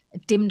 And I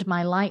dimmed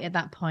my light at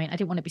that point. I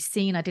didn't want to be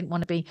seen. I didn't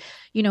want to be,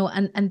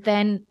 and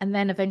then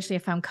eventually I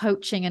found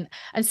coaching, and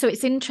so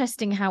it's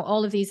interesting how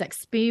all of these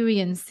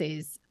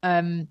experiences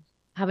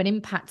have an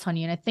impact on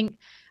you. And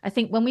I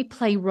think when we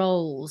play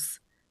roles,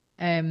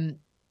 and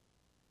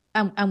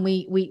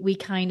we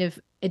kind of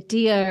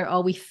adhere,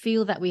 or we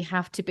feel that we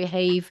have to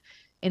behave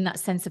in that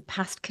sense of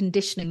past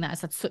conditioning that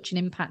has had such an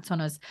impact on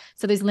us.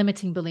 So there's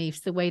limiting beliefs,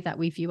 the way that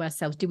we view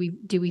ourselves. Do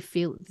we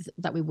feel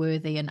that we're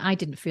worthy? And I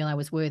didn't feel I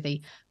was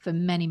worthy for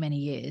many, many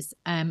years.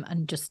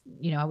 And just,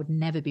 I would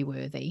never be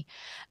worthy.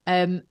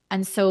 And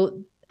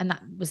that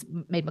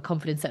made my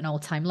confidence at an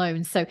all-time low.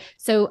 And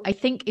so I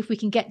think if we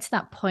can get to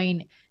that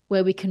point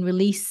where we can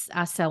release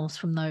ourselves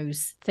from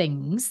those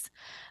things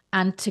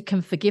and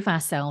can forgive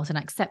ourselves and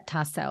accept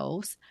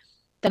ourselves,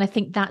 then I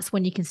think that's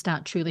when you can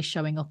start truly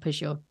showing up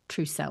as your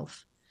true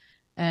self.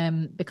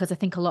 Because I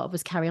think a lot of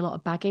us carry a lot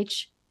of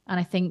baggage. And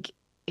I think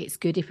it's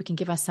good if we can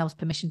give ourselves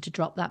permission to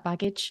drop that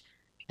baggage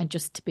and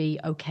just to be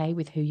okay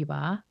with who you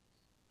are.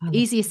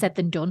 Easier said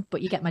than done,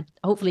 but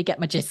hopefully get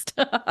my gist.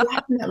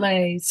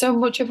 Definitely. So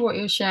much of what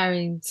you're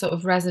sharing sort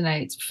of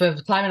resonates for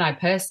Claire and I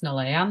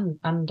personally,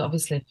 and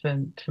obviously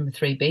from a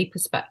 3B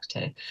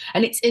perspective.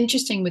 And it's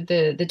interesting with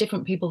the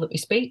different people that we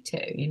speak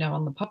to,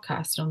 on the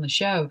podcast and on the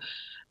show.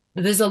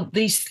 There's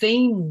these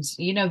themes,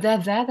 they're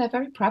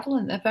very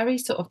prevalent. They're very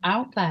sort of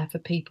out there for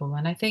people.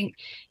 And I think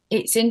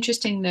it's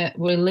interesting that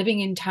we're living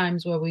in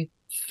times where we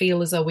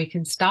feel as though we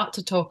can start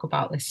to talk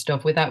about this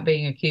stuff without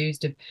being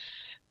accused of,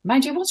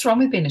 mind you, what's wrong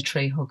with being a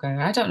tree hugger?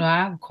 I don't know.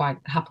 I'm quite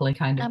happily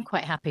I'm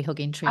quite happy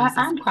hugging trees.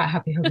 I'm quite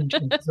happy hugging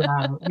trees as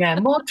well. Yeah,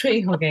 more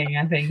tree hugging,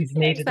 I think, is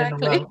needed in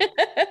the world.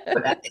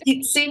 But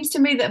it seems to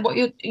me that what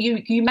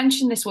you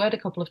mentioned this word a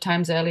couple of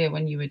times earlier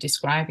when you were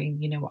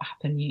describing, what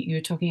happened. You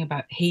were talking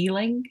about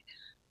healing.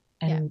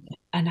 And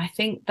I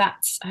think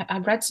I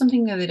read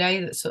something the other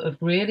day that sort of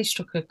really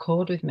struck a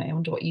chord with me. I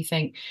wonder what you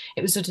think.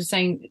 It was sort of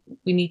saying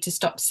we need to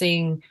stop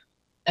seeing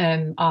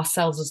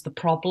ourselves as the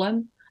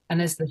problem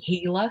and as the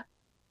healer.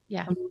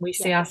 Yeah. And when we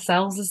see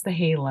ourselves as the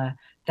healer,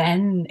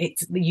 then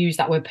use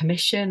that word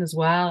permission as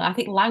well. I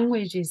think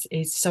language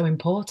is so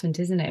important,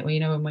 isn't it?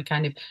 When we're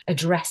kind of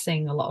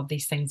addressing a lot of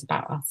these things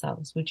about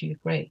ourselves. Would you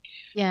agree?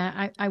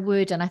 Yeah, I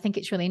would. And I think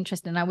it's really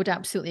interesting. I would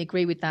absolutely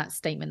agree with that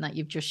statement that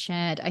you've just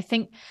shared. I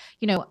think,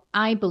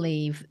 I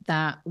believe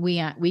that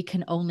we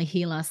can only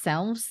heal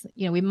ourselves.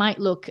 We might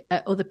look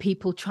at other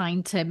people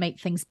trying to make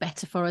things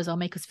better for us or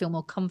make us feel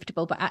more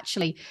comfortable, but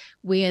actually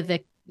we have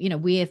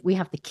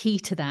the key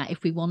to that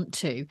if we want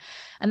to.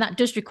 And that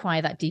does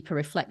require that deeper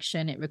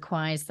reflection. It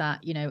requires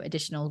that,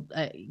 additional,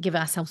 give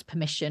ourselves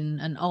permission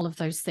and all of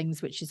those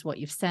things, which is what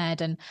you've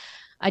said. And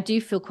I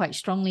do feel quite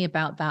strongly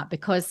about that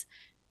because,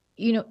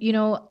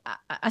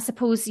 I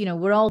suppose,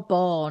 we're all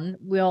born,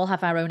 we all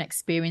have our own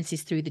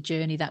experiences through the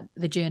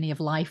journey of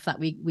life that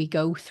we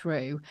go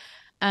through.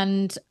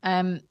 And,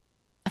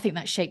 I think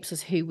that shapes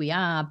us who we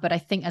are. But I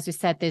think, as we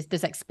said,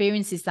 there's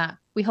experiences that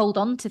we hold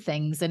on to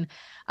things. And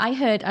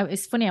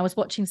it's funny, I was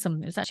watching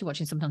something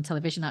on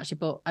television, actually,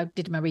 but I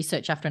did my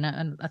research after,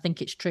 and I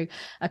think it's true.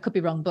 I could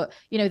be wrong, but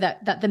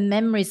that the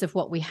memories of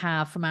what we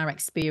have from our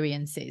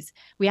experiences,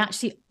 we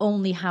actually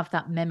only have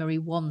that memory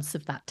once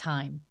of that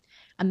time.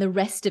 And the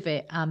rest of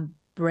it,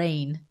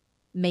 brain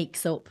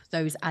makes up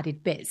those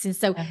added bits. And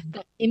so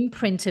the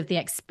imprint of the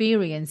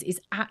experience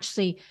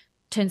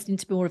turns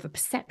into more of a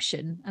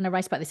perception. And I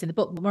write about this in the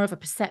book, but more of a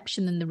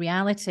perception than the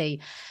reality.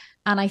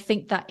 And I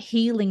think that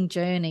healing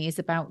journey is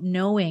about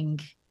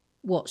knowing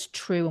what's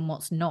true and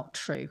what's not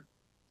true.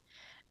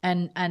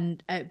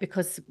 And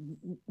because,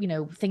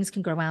 things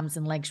can grow arms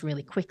and legs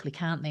really quickly,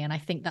 can't they? And I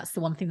think that's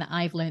the one thing that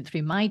I've learned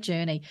through my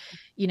journey.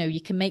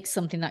 You can make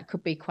something that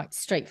could be quite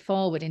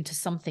straightforward into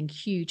something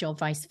huge or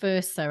vice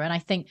versa. And I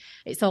think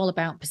it's all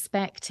about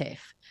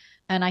perspective.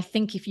 And I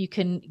think if you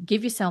can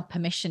give yourself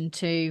permission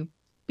to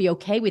be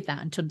okay with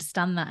that and to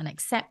understand that and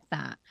accept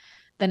that,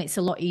 then it's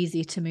a lot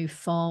easier to move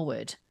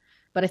forward.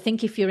 But I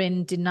think if you're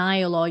in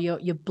denial or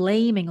you're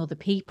blaming other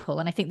people,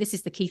 and I think this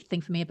is the key thing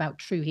for me about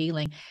true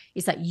healing,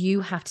 is that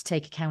you have to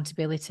take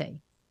accountability.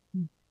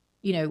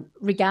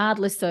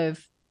 Regardless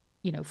of,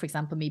 for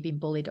example, me being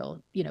bullied or,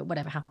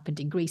 whatever happened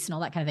in Greece and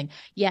all that kind of thing.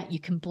 Yeah, you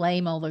can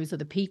blame all those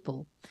other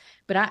people.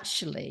 But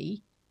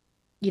actually,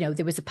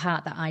 there was a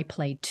part that I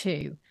played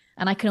too.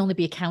 And I can only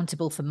be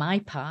accountable for my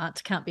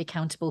part, can't be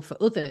accountable for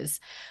others.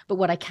 But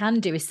what I can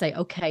do is say,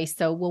 okay,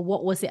 so,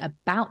 what was it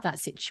about that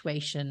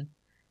situation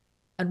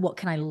and what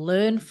can I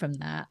learn from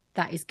that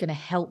is going to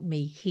help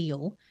me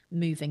heal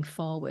moving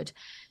forward.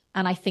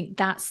 And I think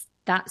that's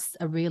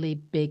a really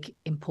big,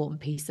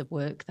 important piece of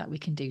work that we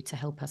can do to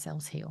help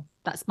ourselves heal.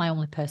 That's my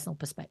only personal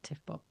perspective,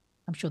 but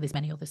I'm sure there's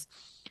many others.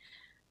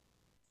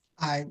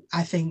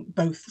 I think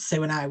both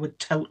Sue and I would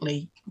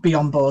totally be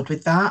on board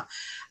with that.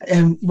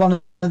 One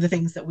of the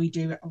things that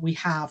we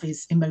have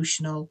is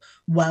emotional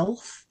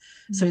wealth.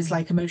 So it's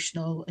like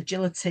emotional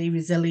agility,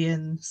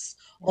 resilience,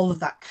 all of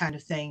that kind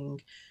of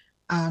thing.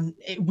 And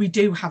we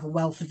do have a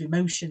wealth of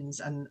emotions,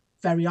 and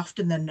very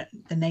often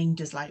they're named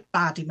as like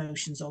bad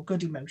emotions or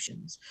good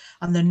emotions,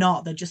 and they're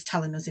not. They're just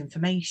telling us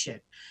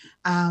information.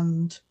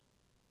 And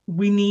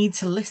we need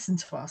to listen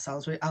to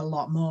ourselves a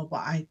lot more.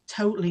 But I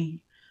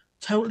totally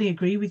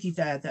agree with you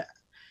there that,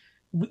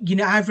 you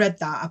know, I've read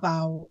that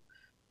about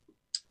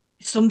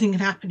something can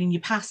happen in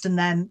your past, and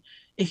then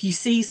if you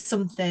see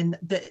something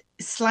that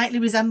slightly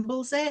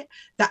resembles it,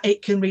 that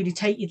it can really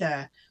take you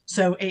there.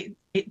 So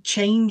it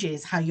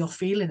changes how you're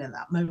feeling at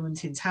that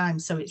moment in time.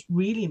 So it's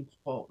really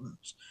important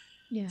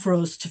for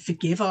us to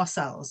forgive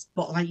ourselves,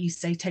 but like you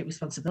say, take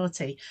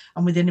responsibility.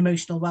 And within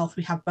emotional wealth,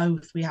 we have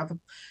both. We have a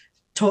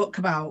talk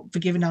about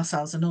forgiving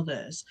ourselves and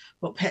others,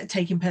 but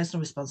taking personal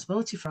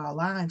responsibility for our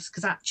lives,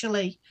 because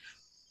actually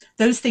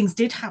those things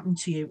did happen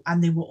to you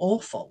and they were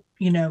awful.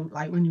 You know,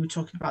 like when you were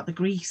talking about the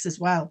Greece as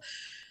well.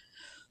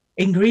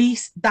 In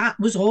Greece, that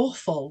was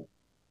awful,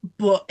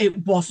 but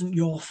it wasn't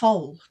your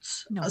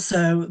fault. No.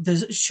 So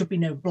there should be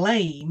no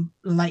blame.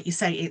 Like you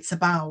say, it's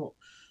about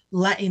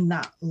letting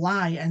that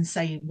lie and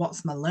saying,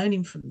 what's my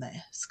learning from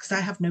this? Because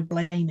I have no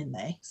blame in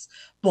this,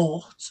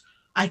 but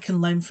I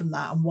can learn from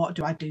that. And what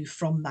do I do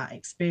from that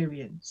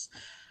experience?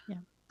 Yeah.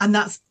 And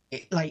that's,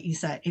 like you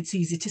said, it's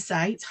easy to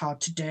say, it's hard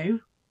to do,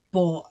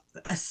 but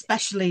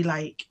especially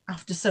like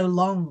after so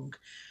long,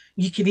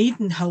 you can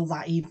even hold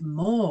that even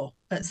more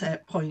at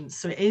certain points.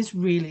 So it is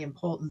really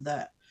important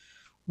that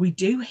we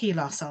do heal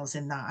ourselves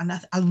in that. And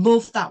I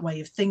love that way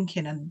of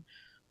thinking, and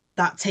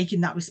that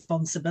taking that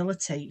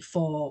responsibility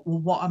for, well,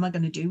 what am I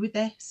going to do with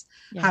this?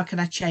 Yeah. How can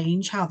I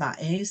change how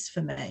that is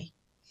for me?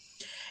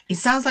 It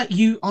sounds like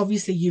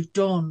you've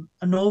done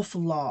an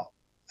awful lot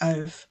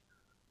of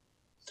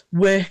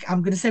work.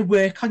 I'm going to say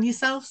work on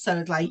yourself.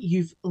 So like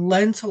you've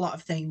learned a lot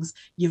of things,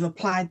 you've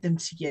applied them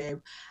to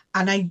you.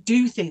 And I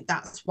do think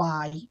that's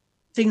why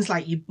things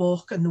like your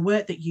book and the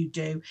work that you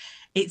do,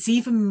 it's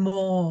even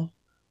more,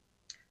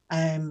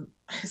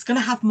 it's going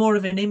to have more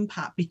of an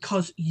impact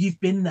because you've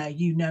been there,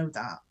 you know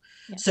that.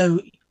 Yeah.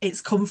 So it's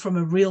come from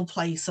a real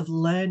place of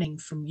learning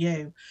from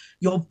you.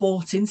 You're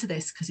bought into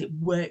this because it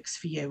works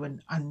for you,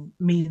 and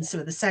me and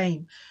Sue are the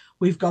same.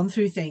 We've gone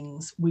through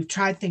things, we've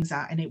tried things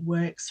out, and it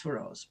works for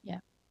us. Yeah.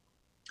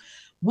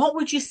 What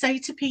would you say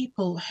to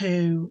people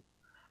who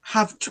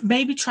have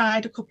maybe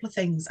tried a couple of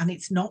things and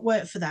it's not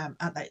worked for them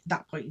at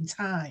that point in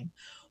time?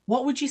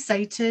 What would you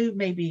say to,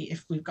 maybe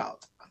if we've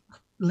got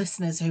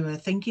listeners who are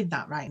thinking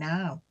that right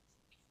now?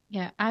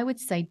 Yeah, I would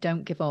say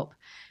don't give up,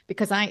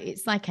 because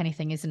it's like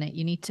anything, isn't it?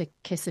 You need to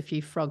kiss a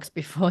few frogs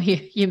before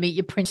you meet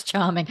your Prince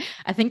Charming.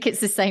 I think it's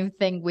the same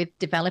thing with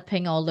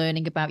developing or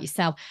learning about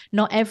yourself.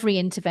 Not every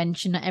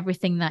intervention, not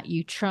everything that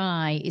you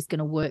try is going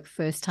to work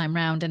first time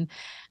round, and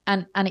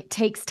it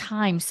takes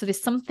time. So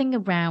there's something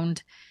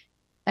around.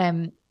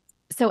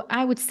 So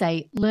I would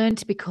say learn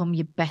to become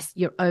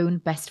your own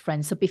best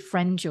friend. So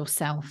befriend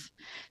yourself.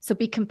 So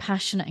be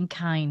compassionate and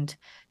kind.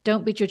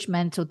 Don't be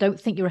judgmental. Don't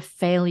think you're a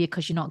failure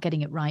because you're not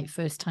getting it right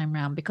first time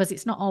round, because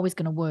it's not always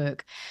going to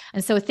work.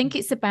 And so I think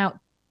it's about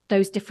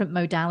those different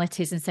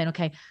modalities and saying,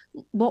 okay,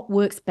 what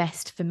works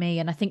best for me?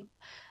 And I think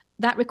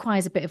that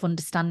requires a bit of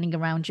understanding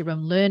around your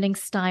own learning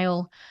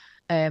style,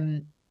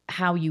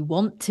 how you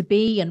want to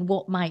be, and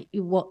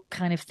what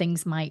kind of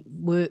things might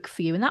work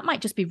for you. And that might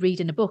just be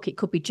reading a book. It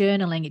could be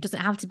journaling. It doesn't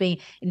have to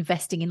be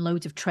investing in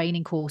loads of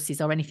training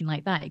courses or anything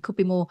like that. It could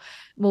be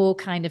more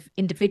kind of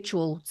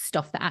individual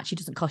stuff that actually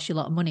doesn't cost you a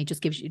lot of money.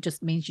 It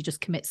just means you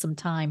just commit some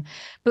time.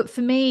 But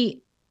for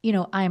me, you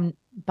know, I'm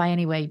by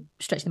any way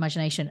stretch the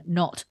imagination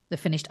not the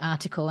finished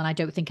article, and I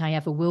don't think I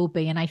ever will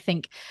be. And I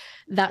think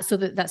that's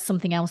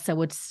something else I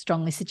would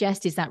strongly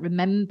suggest, is that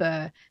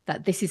remember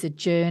that this is a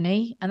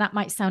journey. And that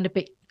might sound a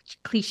bit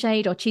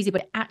cliched or cheesy,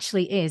 but it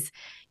actually is.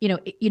 You know,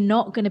 you're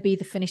not going to be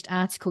the finished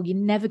article. You're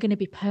never going to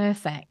be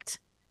perfect.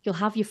 You'll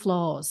have your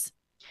flaws.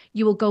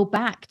 You will go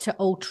back to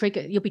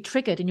you'll be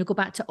triggered, and you'll go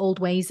back to old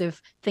ways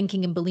of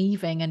thinking and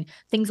believing, and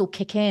things will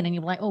kick in, and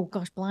you're like, oh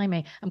gosh,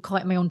 blimey, I'm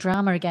caught in my own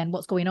drama again.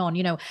 What's going on?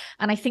 You know,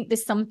 and I think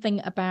there's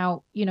something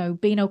about, you know,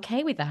 being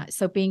okay with that.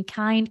 So being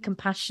kind,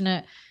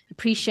 compassionate,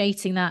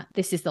 appreciating that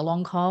this is the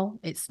long haul.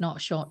 It's not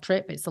a short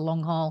trip. It's a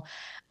long haul,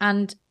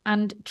 and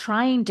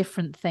trying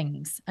different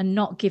things and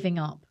not giving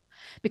up,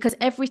 because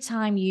every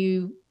time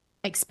you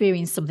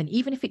experience something,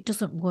 even if it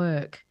doesn't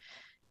work,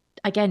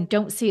 again,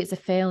 don't see it as a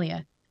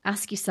failure.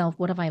 Ask yourself,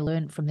 what have I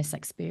learned from this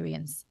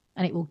experience?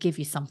 And it will give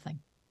you something.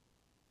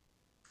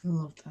 I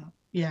love that.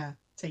 Yeah,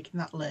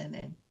 taking that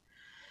learning.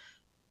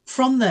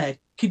 From there,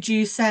 could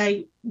you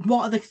say,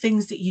 what are the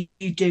things that you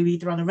do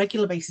either on a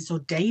regular basis or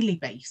daily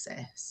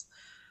basis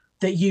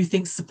that you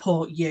think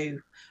support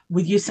you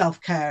with your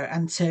self-care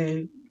and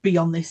to be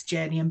on this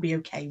journey and be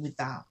okay with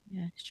that?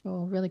 Yeah,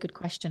 sure. Really good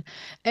question.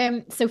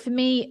 So for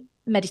me,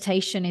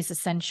 meditation is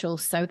essential.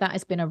 So that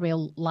has been a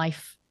real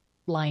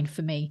lifeline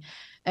for me.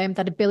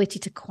 That ability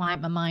to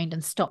quiet my mind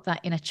and stop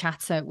that inner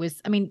chatter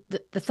was, I mean,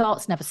 the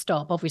thoughts never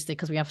stop, obviously,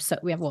 because we have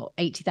what,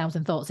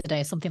 80,000 thoughts a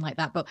day or something like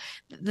that, but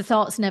the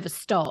thoughts never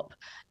stop.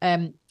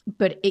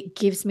 But it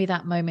gives me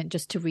that moment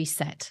just to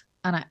reset.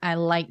 And I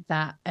like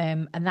that.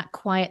 And that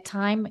quiet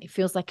time, it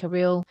feels like a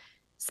real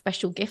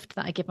special gift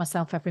that I give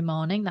myself every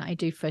morning that I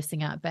do first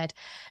thing out of bed.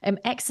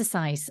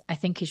 Exercise, I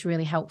think, is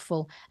really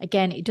helpful.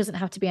 Again, it doesn't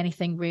have to be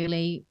anything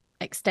really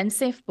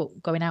extensive,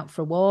 but going out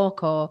for a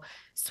walk or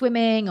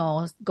swimming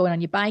or going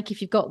on your bike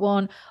if you've got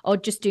one, or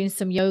just doing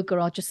some yoga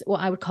or just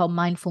what I would call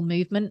mindful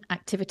movement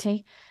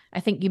activity. I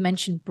think you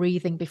mentioned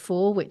breathing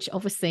before, which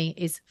obviously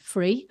is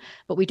free,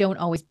 but we don't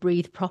always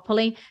breathe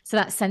properly. So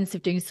that sense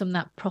of doing some of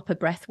that proper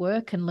breath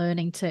work and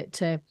learning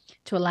to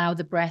allow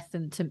the breath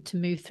and to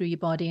move through your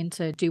body and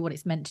to do what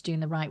it's meant to do in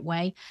the right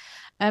way.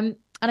 And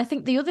I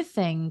think the other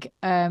thing,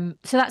 so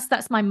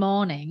that's my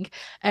morning.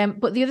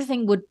 But the other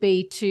thing would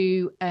be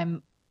to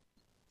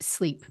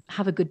sleep,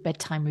 have a good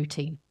bedtime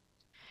routine.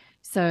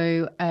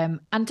 So,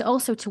 and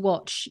also to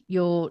watch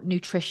your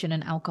nutrition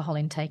and alcohol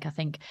intake. I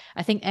think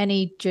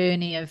any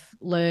journey of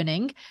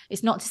learning,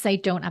 it's not to say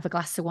don't have a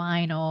glass of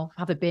wine or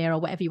have a beer or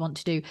whatever you want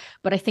to do,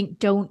 but I think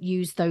don't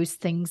use those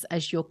things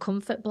as your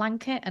comfort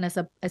blanket and as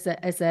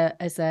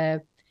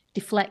a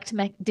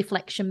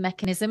deflection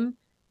mechanism.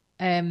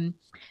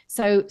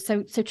 So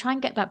try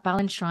and get that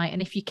balance right.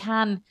 And if you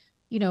can,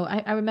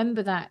 I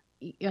remember that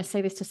I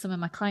say this to some of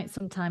my clients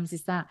sometimes,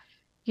 is that,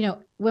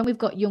 when we've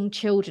got young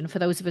children, for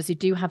those of us who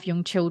do have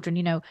young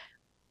children,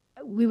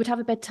 we would have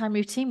a bedtime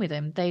routine with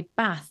them. They'd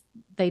bath,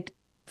 they'd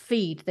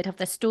feed, they'd have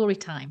their story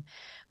time.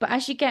 But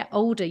as you get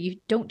older, you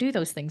don't do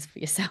those things for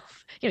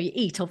yourself. You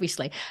eat,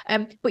 obviously,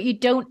 but you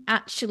don't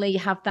actually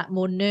have that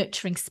more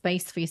nurturing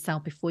space for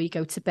yourself before you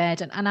go to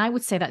bed. And I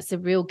would say that's a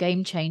real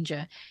game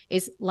changer,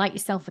 is light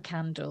yourself a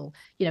candle,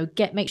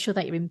 make sure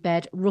that you're in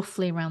bed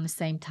roughly around the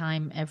same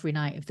time every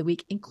night of the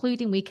week,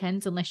 including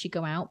weekends, unless you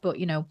go out. But,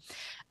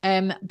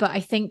 but I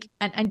think,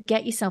 and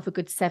get yourself a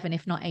good 7,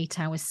 if not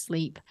 8 hours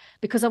sleep,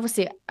 because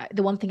obviously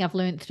the one thing I've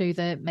learned through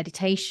the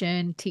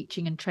meditation,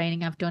 teaching and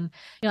training I've done,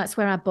 that's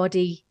where our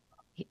body,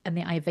 and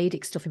the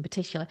Ayurvedic stuff in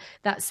particular,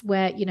 that's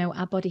where,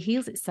 our body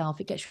heals itself.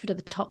 It gets rid of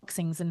the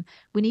toxins, and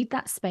we need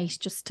that space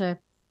just to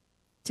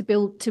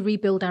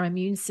rebuild our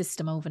immune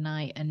system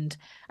overnight. And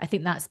I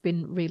think that's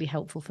been really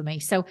helpful for me.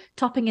 So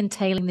topping and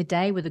tailing the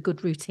day with a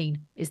good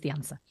routine is the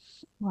answer.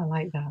 Oh, I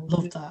like that.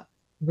 Love that.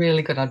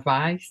 Really good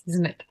advice,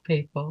 isn't it, to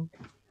people?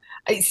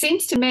 It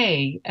seems to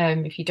me,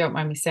 if you don't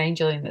mind me saying,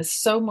 Gillian, there's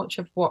so much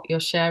of what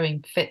you're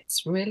sharing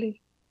fits really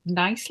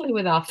nicely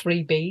with our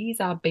 3 Bs,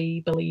 our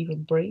be, believe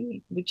and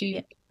breathe. Would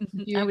you?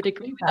 I would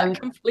agree with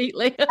that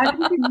completely. I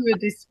think you were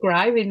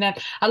describing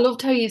that. I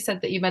loved how you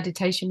said that your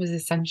meditation was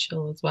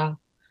essential as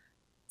well.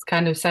 It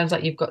kind of sounds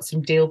like you've got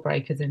some deal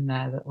breakers in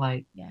there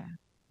that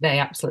they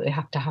absolutely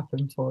have to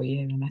happen for you.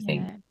 And I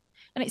think,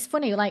 and it's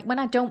funny, like when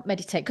I don't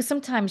meditate, because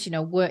sometimes,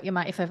 work, you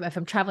might, if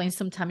I'm traveling,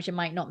 sometimes you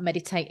might not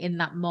meditate in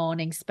that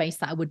morning space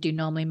that I would do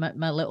normally in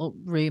my little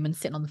room and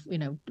sitting on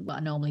the, what I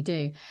normally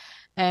do.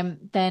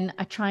 Then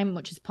I try as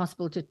much as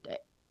possible to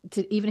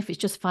even if it's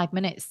just 5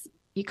 minutes,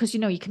 because,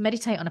 you can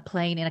meditate on a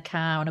plane, in a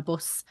car, on a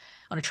bus,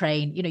 on a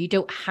train. You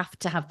don't have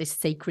to have this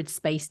sacred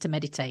space to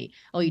meditate.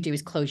 All you do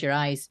is close your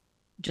eyes,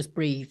 just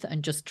breathe,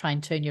 and just try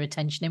and turn your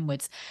attention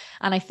inwards.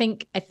 And I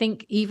think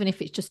even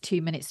if it's just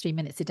 2 minutes, 3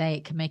 minutes a day,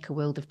 it can make a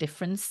world of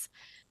difference.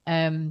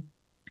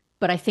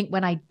 But I think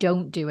when I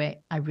don't do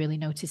it, I really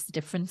notice the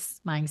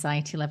difference. My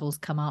anxiety levels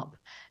come up.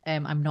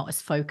 I'm not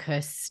as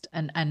focused,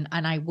 and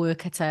I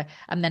work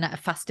I'm then at a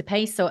faster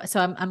pace. So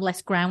I'm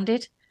less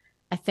grounded,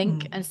 I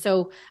think. And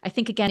so I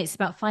think, again, it's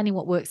about finding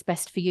what works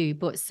best for you.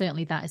 But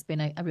certainly that has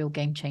been a real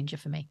game changer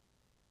for me.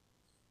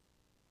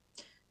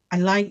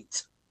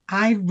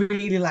 I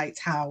really liked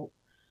how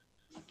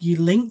you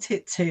linked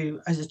it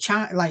to, as a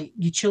child, like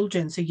your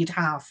children. So you'd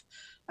have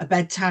a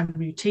bedtime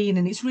routine.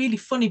 And it's really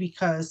funny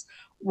because,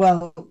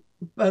 well,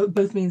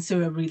 both me and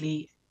Sue are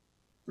really,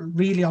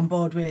 really on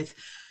board with,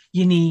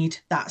 you need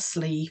that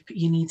sleep.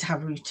 You need to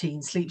have a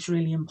routine. Sleep's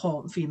really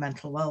important for your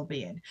mental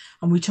well-being.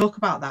 And we talk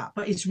about that.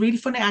 But it's really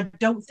funny. I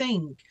don't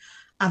think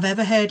I've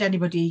ever heard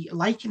anybody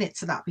liken it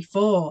to that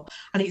before.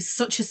 And it's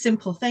such a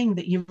simple thing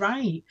that you're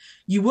right.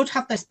 You would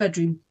have this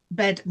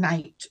bed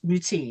night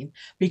routine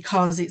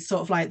because it's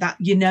sort of like that,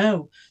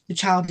 the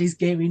child is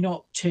gearing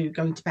up to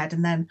going to bed.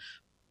 And then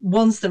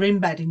once they're in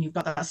bed and you've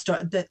got that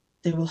start, that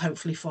they will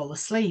hopefully fall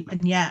asleep.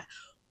 And yet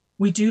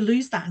we do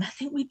lose that. And I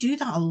think we do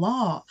that a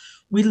lot.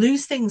 We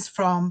lose things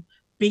from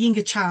being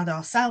a child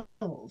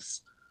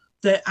ourselves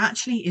that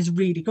actually is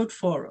really good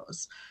for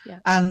us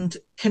and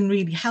can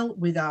really help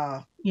with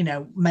our,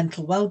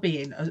 mental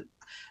well-being.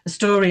 A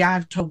story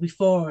I've told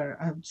before,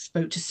 I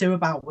spoke to Sue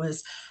about,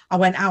 was I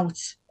went out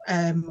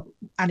and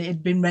it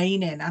had been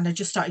raining, and I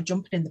just started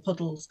jumping in the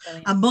puddles.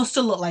 Brilliant. I must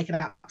have looked like an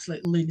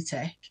absolute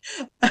lunatic.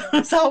 I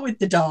was out with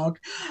the dog,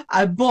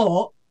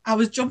 but I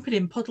was jumping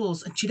in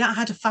puddles, and I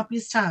had a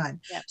fabulous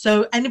time. Yep.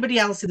 So anybody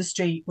else in the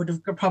street would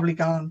have probably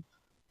gone,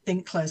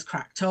 think Claire's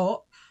cracked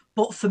up.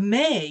 But for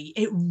me,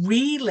 it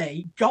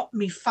really got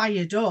me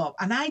fired up.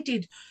 And I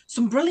did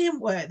some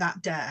brilliant work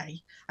that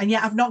day. And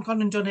yet I've not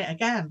gone and done it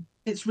again.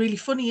 It's really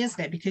funny,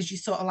 isn't it? Because you're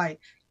sort of like,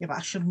 yeah, but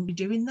I shouldn't be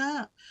doing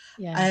that.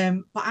 Yeah.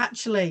 But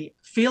actually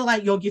feel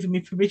like you're giving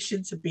me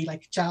permission to be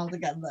like a child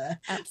again there.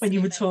 Absolutely. When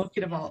you were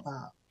talking about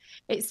that.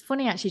 It's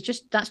funny, actually,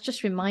 that's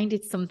just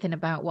reminded something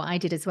about what I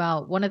did as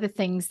well. One of the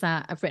things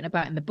that I've written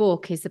about in the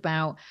book is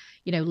about,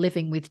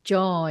 living with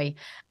joy.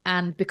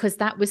 And because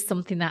that was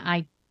something that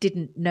I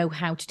didn't know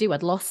how to do.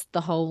 I'd lost the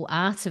whole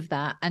art of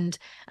that. And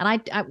I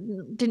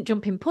didn't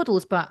jump in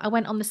puddles, but I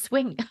went on the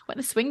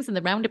swings and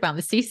the roundabout,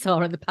 the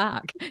seesaw in the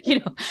park,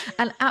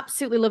 and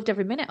absolutely loved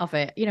every minute of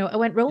it. I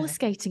went roller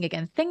skating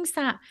again, things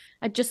that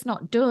I'd just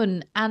not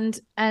done.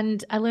 And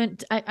I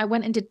learned, I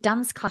went and did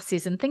dance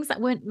classes and things that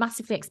weren't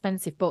massively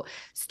expensive, but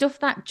stuff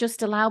that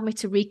just allowed me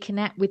to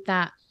reconnect with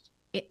that,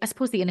 I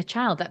suppose, the inner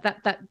child,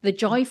 that the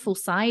joyful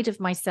side of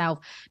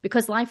myself,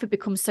 because life had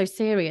become so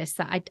serious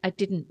that I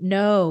didn't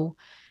know.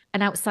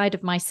 And outside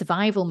of my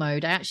survival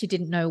mode, I actually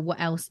didn't know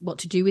what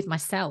to do with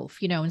myself,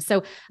 And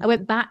so I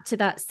went back to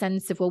that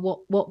sense of,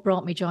 well, what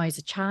brought me joy as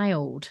a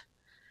child?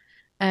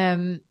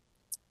 And,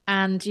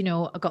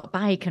 I got a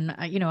bike and,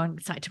 I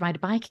started to ride a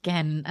bike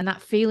again. And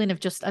that feeling of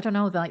just, I don't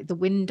know, like the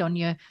wind on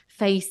your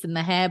face and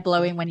the hair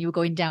blowing when you were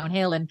going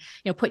downhill and,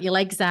 put your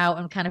legs out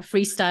and kind of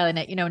freestyling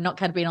it, and not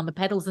kind of being on the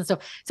pedals and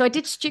stuff. So I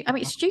did,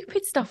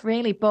 stupid stuff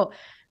really, but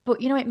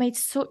it made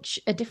such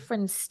a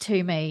difference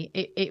to me.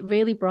 It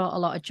really brought a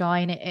lot of joy,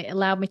 and it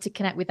allowed me to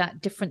connect with that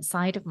different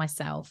side of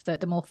myself,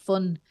 the more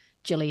fun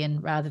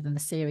Gillian rather than the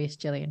serious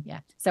Gillian.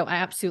 Yeah. So I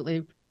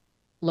absolutely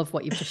love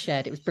what you've just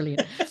shared. It was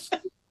brilliant.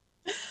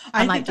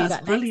 I might think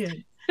that's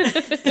brilliant.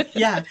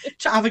 Yeah,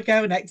 have a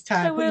go next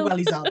time. Put your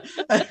wellies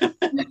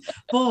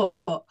on.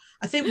 But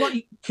I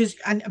think because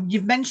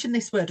you've mentioned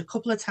this word a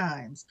couple of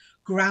times,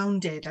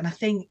 grounded, and I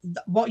think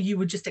what you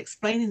were just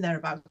explaining there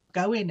about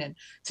going and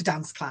to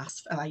dance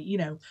class, like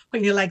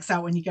putting your legs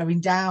out when you're going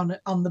down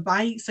on the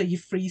bike, so you're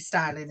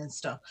freestyling and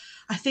stuff.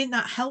 I think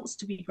that helps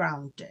to be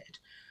grounded,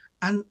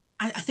 and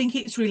I think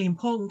it's really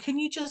important. Can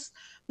you just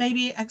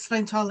maybe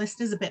explain to our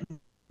listeners a bit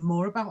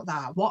more about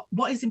that?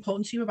 What is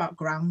important to you about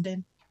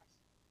grounding?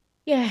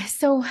 Yeah,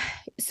 so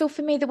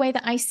for me, the way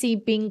that I see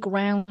being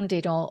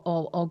grounded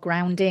or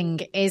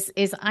grounding is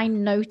I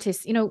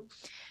notice,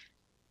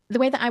 the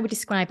way that I would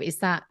describe it is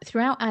that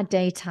throughout our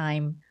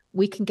daytime,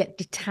 we can get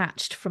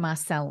detached from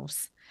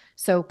ourselves.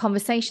 So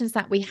conversations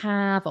that we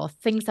have or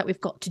things that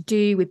we've got to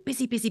do, we're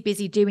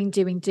busy,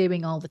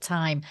 doing all the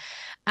time.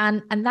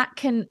 And that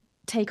can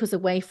take us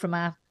away from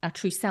our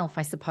true self,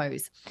 I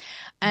suppose.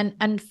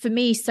 And for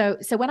me, so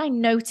when I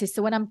notice,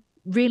 so when I'm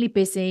really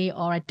busy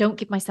or I don't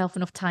give myself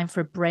enough time for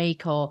a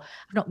break or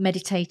I've not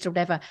meditated or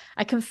whatever,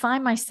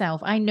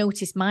 I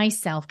notice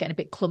myself getting a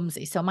bit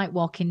clumsy. So I might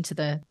walk into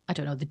the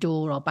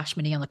door or bash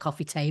my knee on the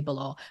coffee table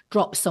or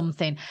drop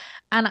something.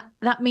 And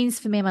that means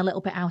for me, I'm a little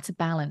bit out of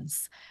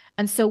balance.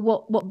 And so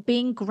what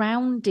being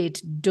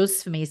grounded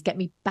does for me is get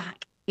me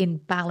back in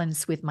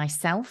balance with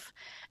myself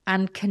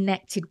and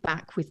connected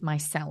back with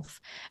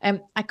myself.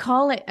 I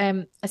call it,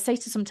 I say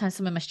to sometimes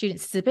some of my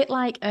students, it's a bit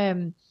like,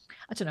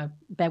 I don't know,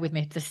 bear with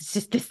me, this is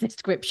just this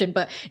description,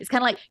 but it's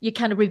kind of like you're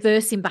kind of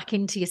reversing back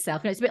into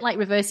yourself. It's a bit like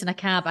reversing a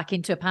car back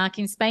into a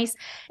parking space.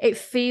 It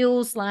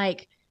feels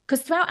like,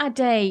 because throughout our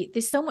day,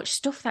 there's so much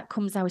stuff that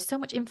comes out, so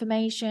much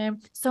information,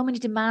 so many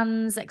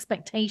demands,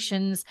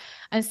 expectations.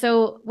 And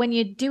so when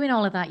you're doing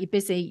all of that, you're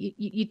busy,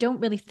 you don't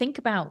really think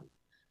about,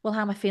 well,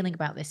 how am I feeling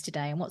about this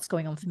today and what's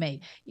going on for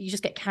me? You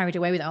just get carried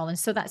away with it all. And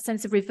so that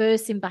sense of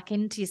reversing back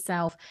into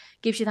yourself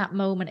gives you that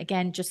moment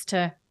again, just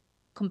to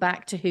come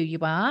back to who you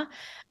are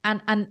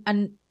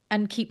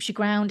and keeps you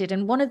grounded.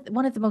 And one of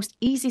the most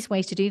easiest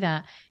ways to do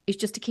that is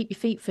just to keep your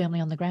feet firmly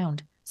on the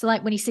ground. So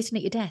like when you're sitting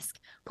at your desk,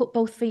 put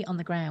both feet on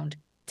the ground,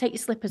 take your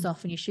slippers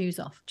off and your shoes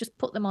off, just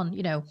put them on,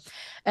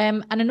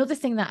 And another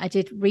thing that I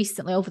did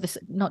recently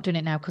not doing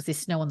it now because there's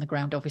snow on the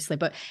ground, obviously,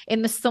 but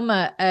in the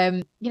summer,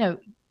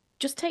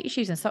 just take your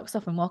shoes and socks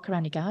off and walk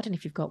around your garden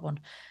if you've got one,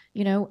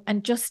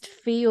 and just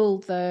feel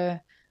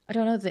the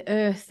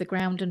earth, the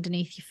ground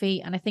underneath your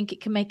feet. And I think it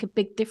can make a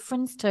big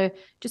difference to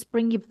just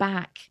bring you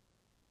back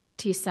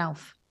to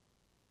yourself.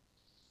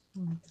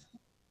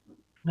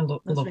 I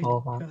love really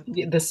all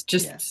that. There's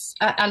just,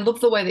 I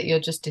love the way that you're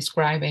just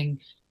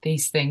describing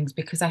these things,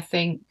 because I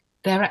think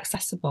they're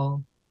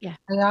accessible. Yeah.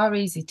 They are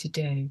easy to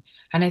do.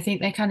 And I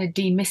think they kind of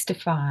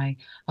demystify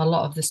a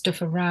lot of the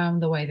stuff around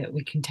the way that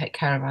we can take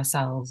care of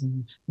ourselves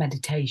and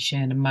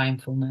meditation and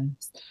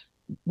mindfulness.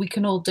 We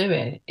can all do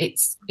it.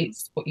 It's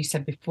what you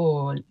said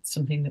before. It's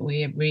something that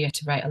we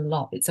reiterate a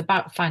lot. It's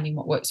about finding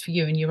what works for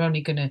you, and you're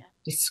only going to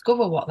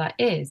discover what that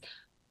is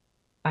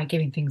by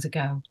giving things a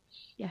go.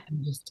 Yeah,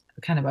 and just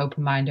kind of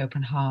open mind,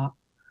 open heart,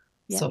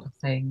 sort of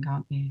thing,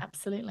 aren't you?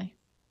 Absolutely.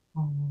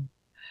 Oh.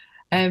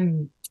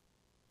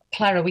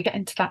 Claire, are we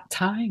getting to that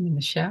time in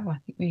the show? I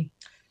think we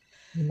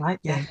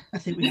might be. Yeah, I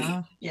think we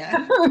are.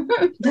 Yeah.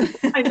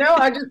 I know.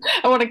 I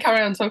want to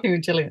carry on talking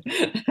with Gillian.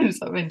 I'm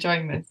sort of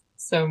enjoying this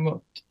so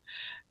much.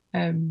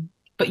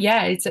 But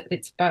yeah, it's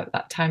about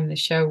that time in the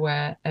show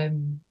where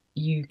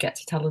you get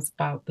to tell us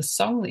about the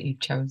song that you've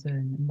chosen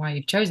and why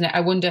you've chosen it.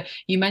 I wonder,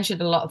 you mentioned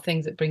a lot of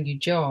things that bring you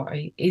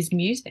joy. Is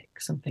music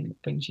something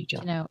that brings you joy?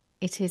 You know,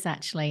 it is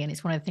actually, and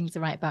it's one of the things I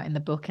write about in the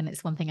book, and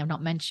it's one thing I've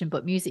not mentioned,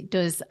 but music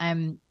does.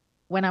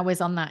 When I was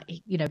on that,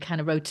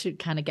 kind of road to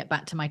kind of get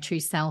back to my true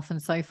self and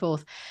so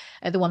forth,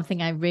 the one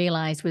thing I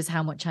realized was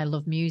how much I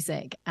love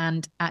music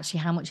and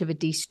actually how much of a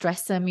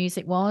de-stressor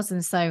music was.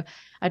 And so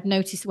I'd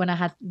noticed when I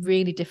had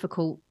really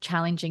difficult,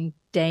 challenging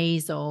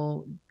days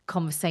or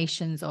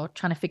conversations or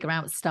trying to figure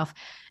out stuff,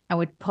 I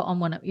would put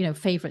on one,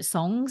 favorite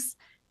songs,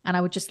 and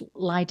I would just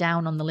lie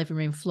down on the living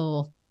room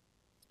floor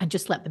and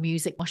just let the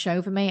music wash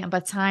over me. And by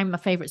the time my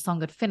favorite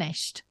song had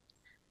finished,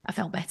 I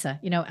felt better.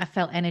 I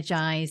felt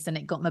energized, and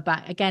it got me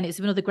back. Again, it's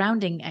another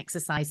grounding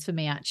exercise for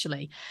me,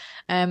 actually.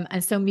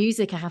 And so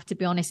music, I have to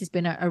be honest, has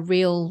been a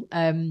real,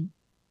 I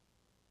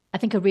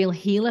think, a real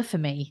healer for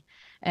me.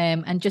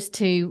 And just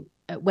to,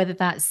 whether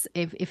that's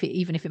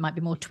even if it might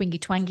be more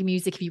twangy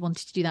music, if you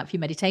wanted to do that for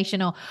your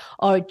meditation,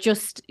 or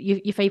just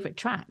your favorite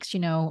tracks,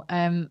 and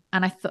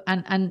I thought,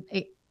 and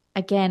it,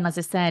 again, as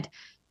I said,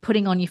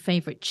 putting on your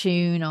favorite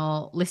tune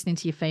or listening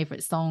to your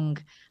favorite song,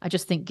 I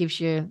just think gives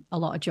you a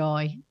lot of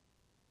joy.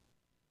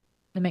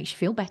 It makes you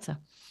feel better.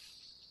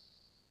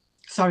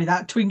 Sorry,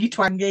 that twangy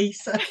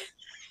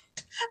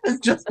has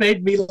just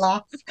made me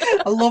laugh.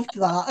 I loved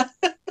that.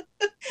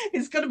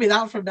 It's going to be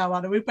that from now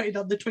on, and we're putting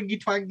on the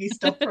twangy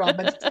stuff for our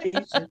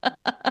meditation.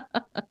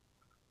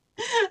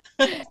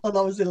 Oh,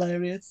 that was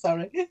hilarious.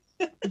 Sorry.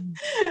 So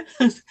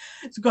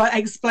go on,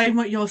 explain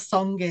what your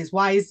song is.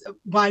 Why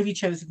have you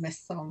chosen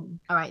this song?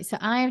 All right, so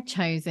I have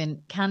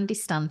chosen Candy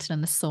Stanton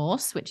and the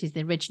Source, which is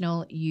the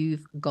original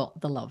You've Got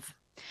the Love.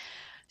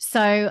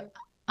 So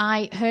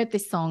I heard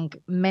this song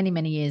many,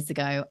 many years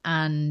ago,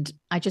 and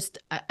I just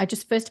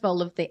first of all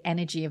love the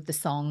energy of the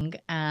song,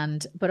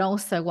 but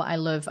also what I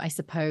love, I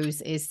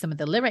suppose, is some of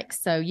the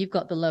lyrics. So you've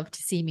got the love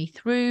to see me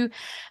through,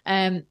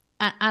 and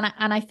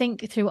I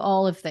think through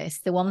all of this,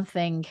 the one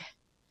thing,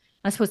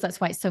 I suppose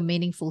that's why it's so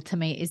meaningful to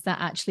me, is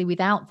that actually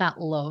without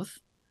that love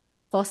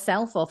for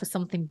self or for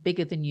something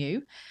bigger than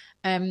you,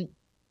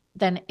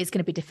 then it's going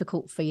to be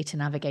difficult for you to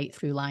navigate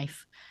through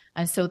life.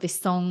 And so this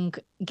song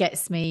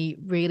gets me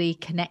really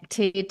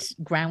connected,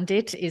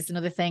 grounded is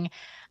another thing.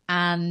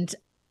 And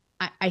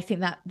I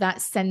think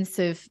that sense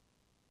of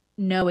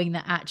knowing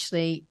that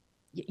actually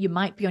you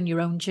might be on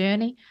your own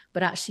journey,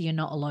 but actually you're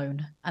not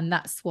alone. And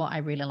that's what I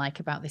really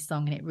like about this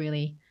song. And it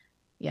really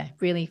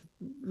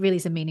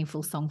is a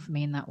meaningful song for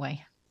me in that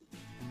way.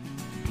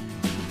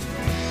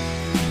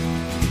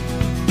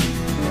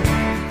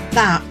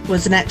 That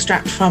was an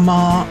extract from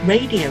our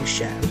radio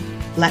show,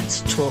 Let's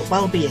Talk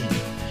Wellbeing.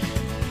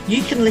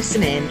 You can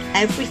listen in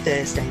every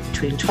Thursday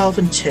between 12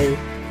 and 2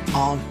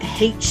 on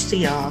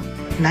HCR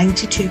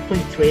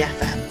 92.3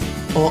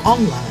 FM or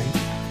online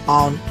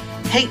on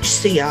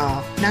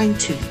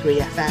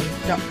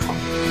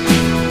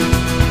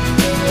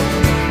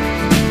hcr923fm.com.